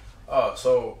 Look. Oh,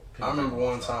 so I remember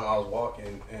one time I was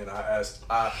walking and I asked,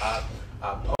 I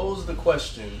posed the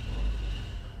question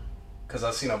because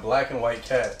I seen a black and white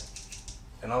cat,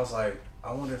 and I was like,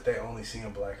 I wonder if they only see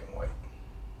in black and white.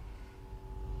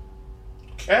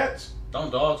 Cats? Don't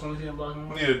dogs only see in black and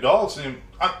white? Yeah, dogs seem.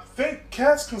 I think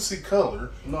cats can see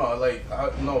color. No, like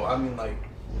I mean like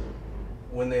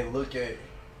when they look at,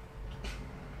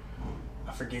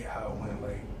 I forget how it went.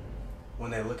 Like when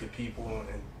they look at people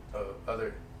and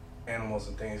other animals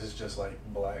and things, it's just like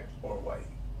black or white.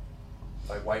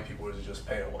 Like white people is just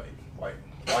pale white,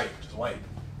 just white.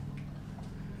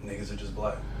 Niggas are just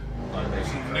black. Like they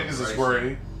see Niggas is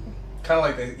gray. Kind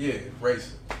of like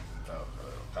racist.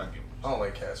 I get I don't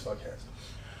like cats. Fuck cats.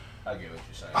 what you're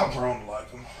saying. I'm grown to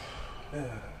like them.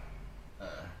 Yeah.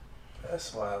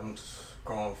 That's why I'm just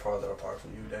growing farther apart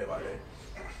from you day by day.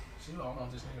 See, I don't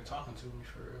want this nigga talking to me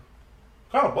for real.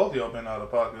 Kind of both of y'all been out of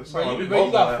pocket. So Bro, we you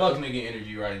both got gonna fuck nigga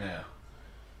energy right now.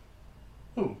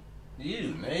 Who? You,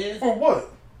 man. For what?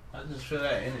 I just feel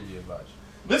that energy about you.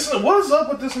 Listen, what is up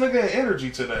with this nigga and energy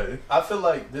today? I feel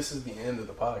like this is the end of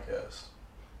the podcast.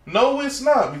 No, it's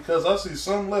not, because I see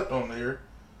some left on there.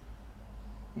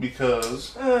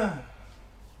 Because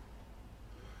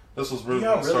this was really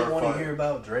Y'all gonna really start want to fighting. hear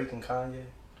about Drake and Kanye?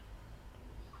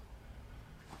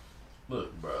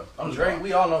 Look, bro. Drake.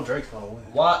 We all know Drake's gonna win.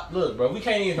 Why? Look, bro. We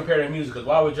can't even compare their music because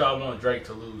why would y'all want Drake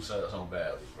to lose so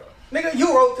badly, bro? Nigga,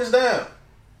 you wrote this down.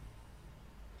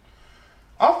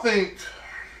 I think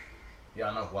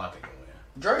Y'all know who I think will win.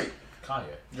 Drake. Kanye.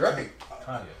 Drake.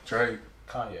 Kanye.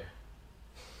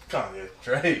 Kanye.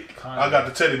 Drake. Kanye. I got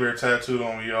the teddy bear tattooed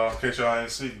on me, y'all, in case y'all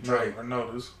ain't see Drake. or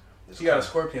notice. He got a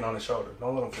scorpion on his shoulder.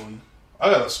 Don't let him fool you. I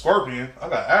got a scorpion. I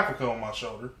got Africa on my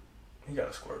shoulder. He got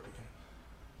a scorpion.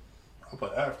 I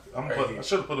put Africa. Right. I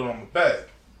should have put it on my back.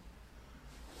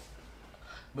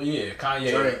 But yeah,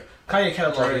 Kanye. Drake. Kanye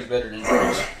catalog is better than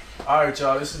Drake. All right,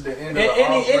 y'all. This is the end of the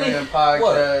Any- Off-Brand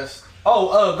podcast.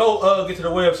 Oh, go get to the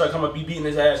website. I'm gonna be beating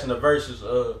his ass in the verses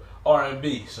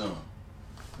R&B soon.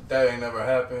 That ain't never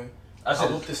happened. I I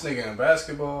said whooped this nigga in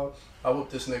basketball. I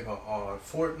whooped this nigga on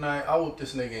Fortnite. I whooped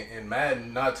this nigga in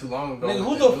Madden not too long ago. Nigga, with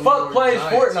who the the New fuck York plays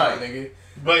Giants, Fortnite? Nigga.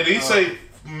 But did he say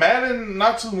Madden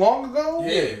not too long ago?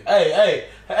 Yeah. Hey,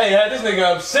 had this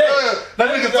nigga upset. That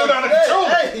nigga threw down the control.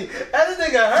 Hey, had this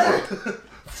nigga hurt.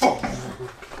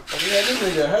 Yeah, this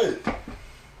nigga hurt.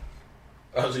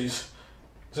 Oh,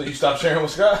 so you stop sharing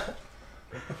with Scott?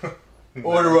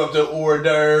 Order up the hors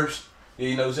d'oeuvres. Yeah,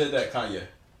 you know who said that? Kanye.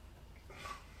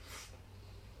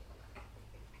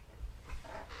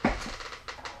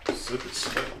 Sip it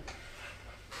slow.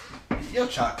 Your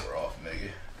chakra off, nigga.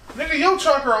 Nigga, your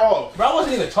chakra off. Bro, I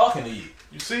wasn't even talking to you.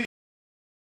 You see?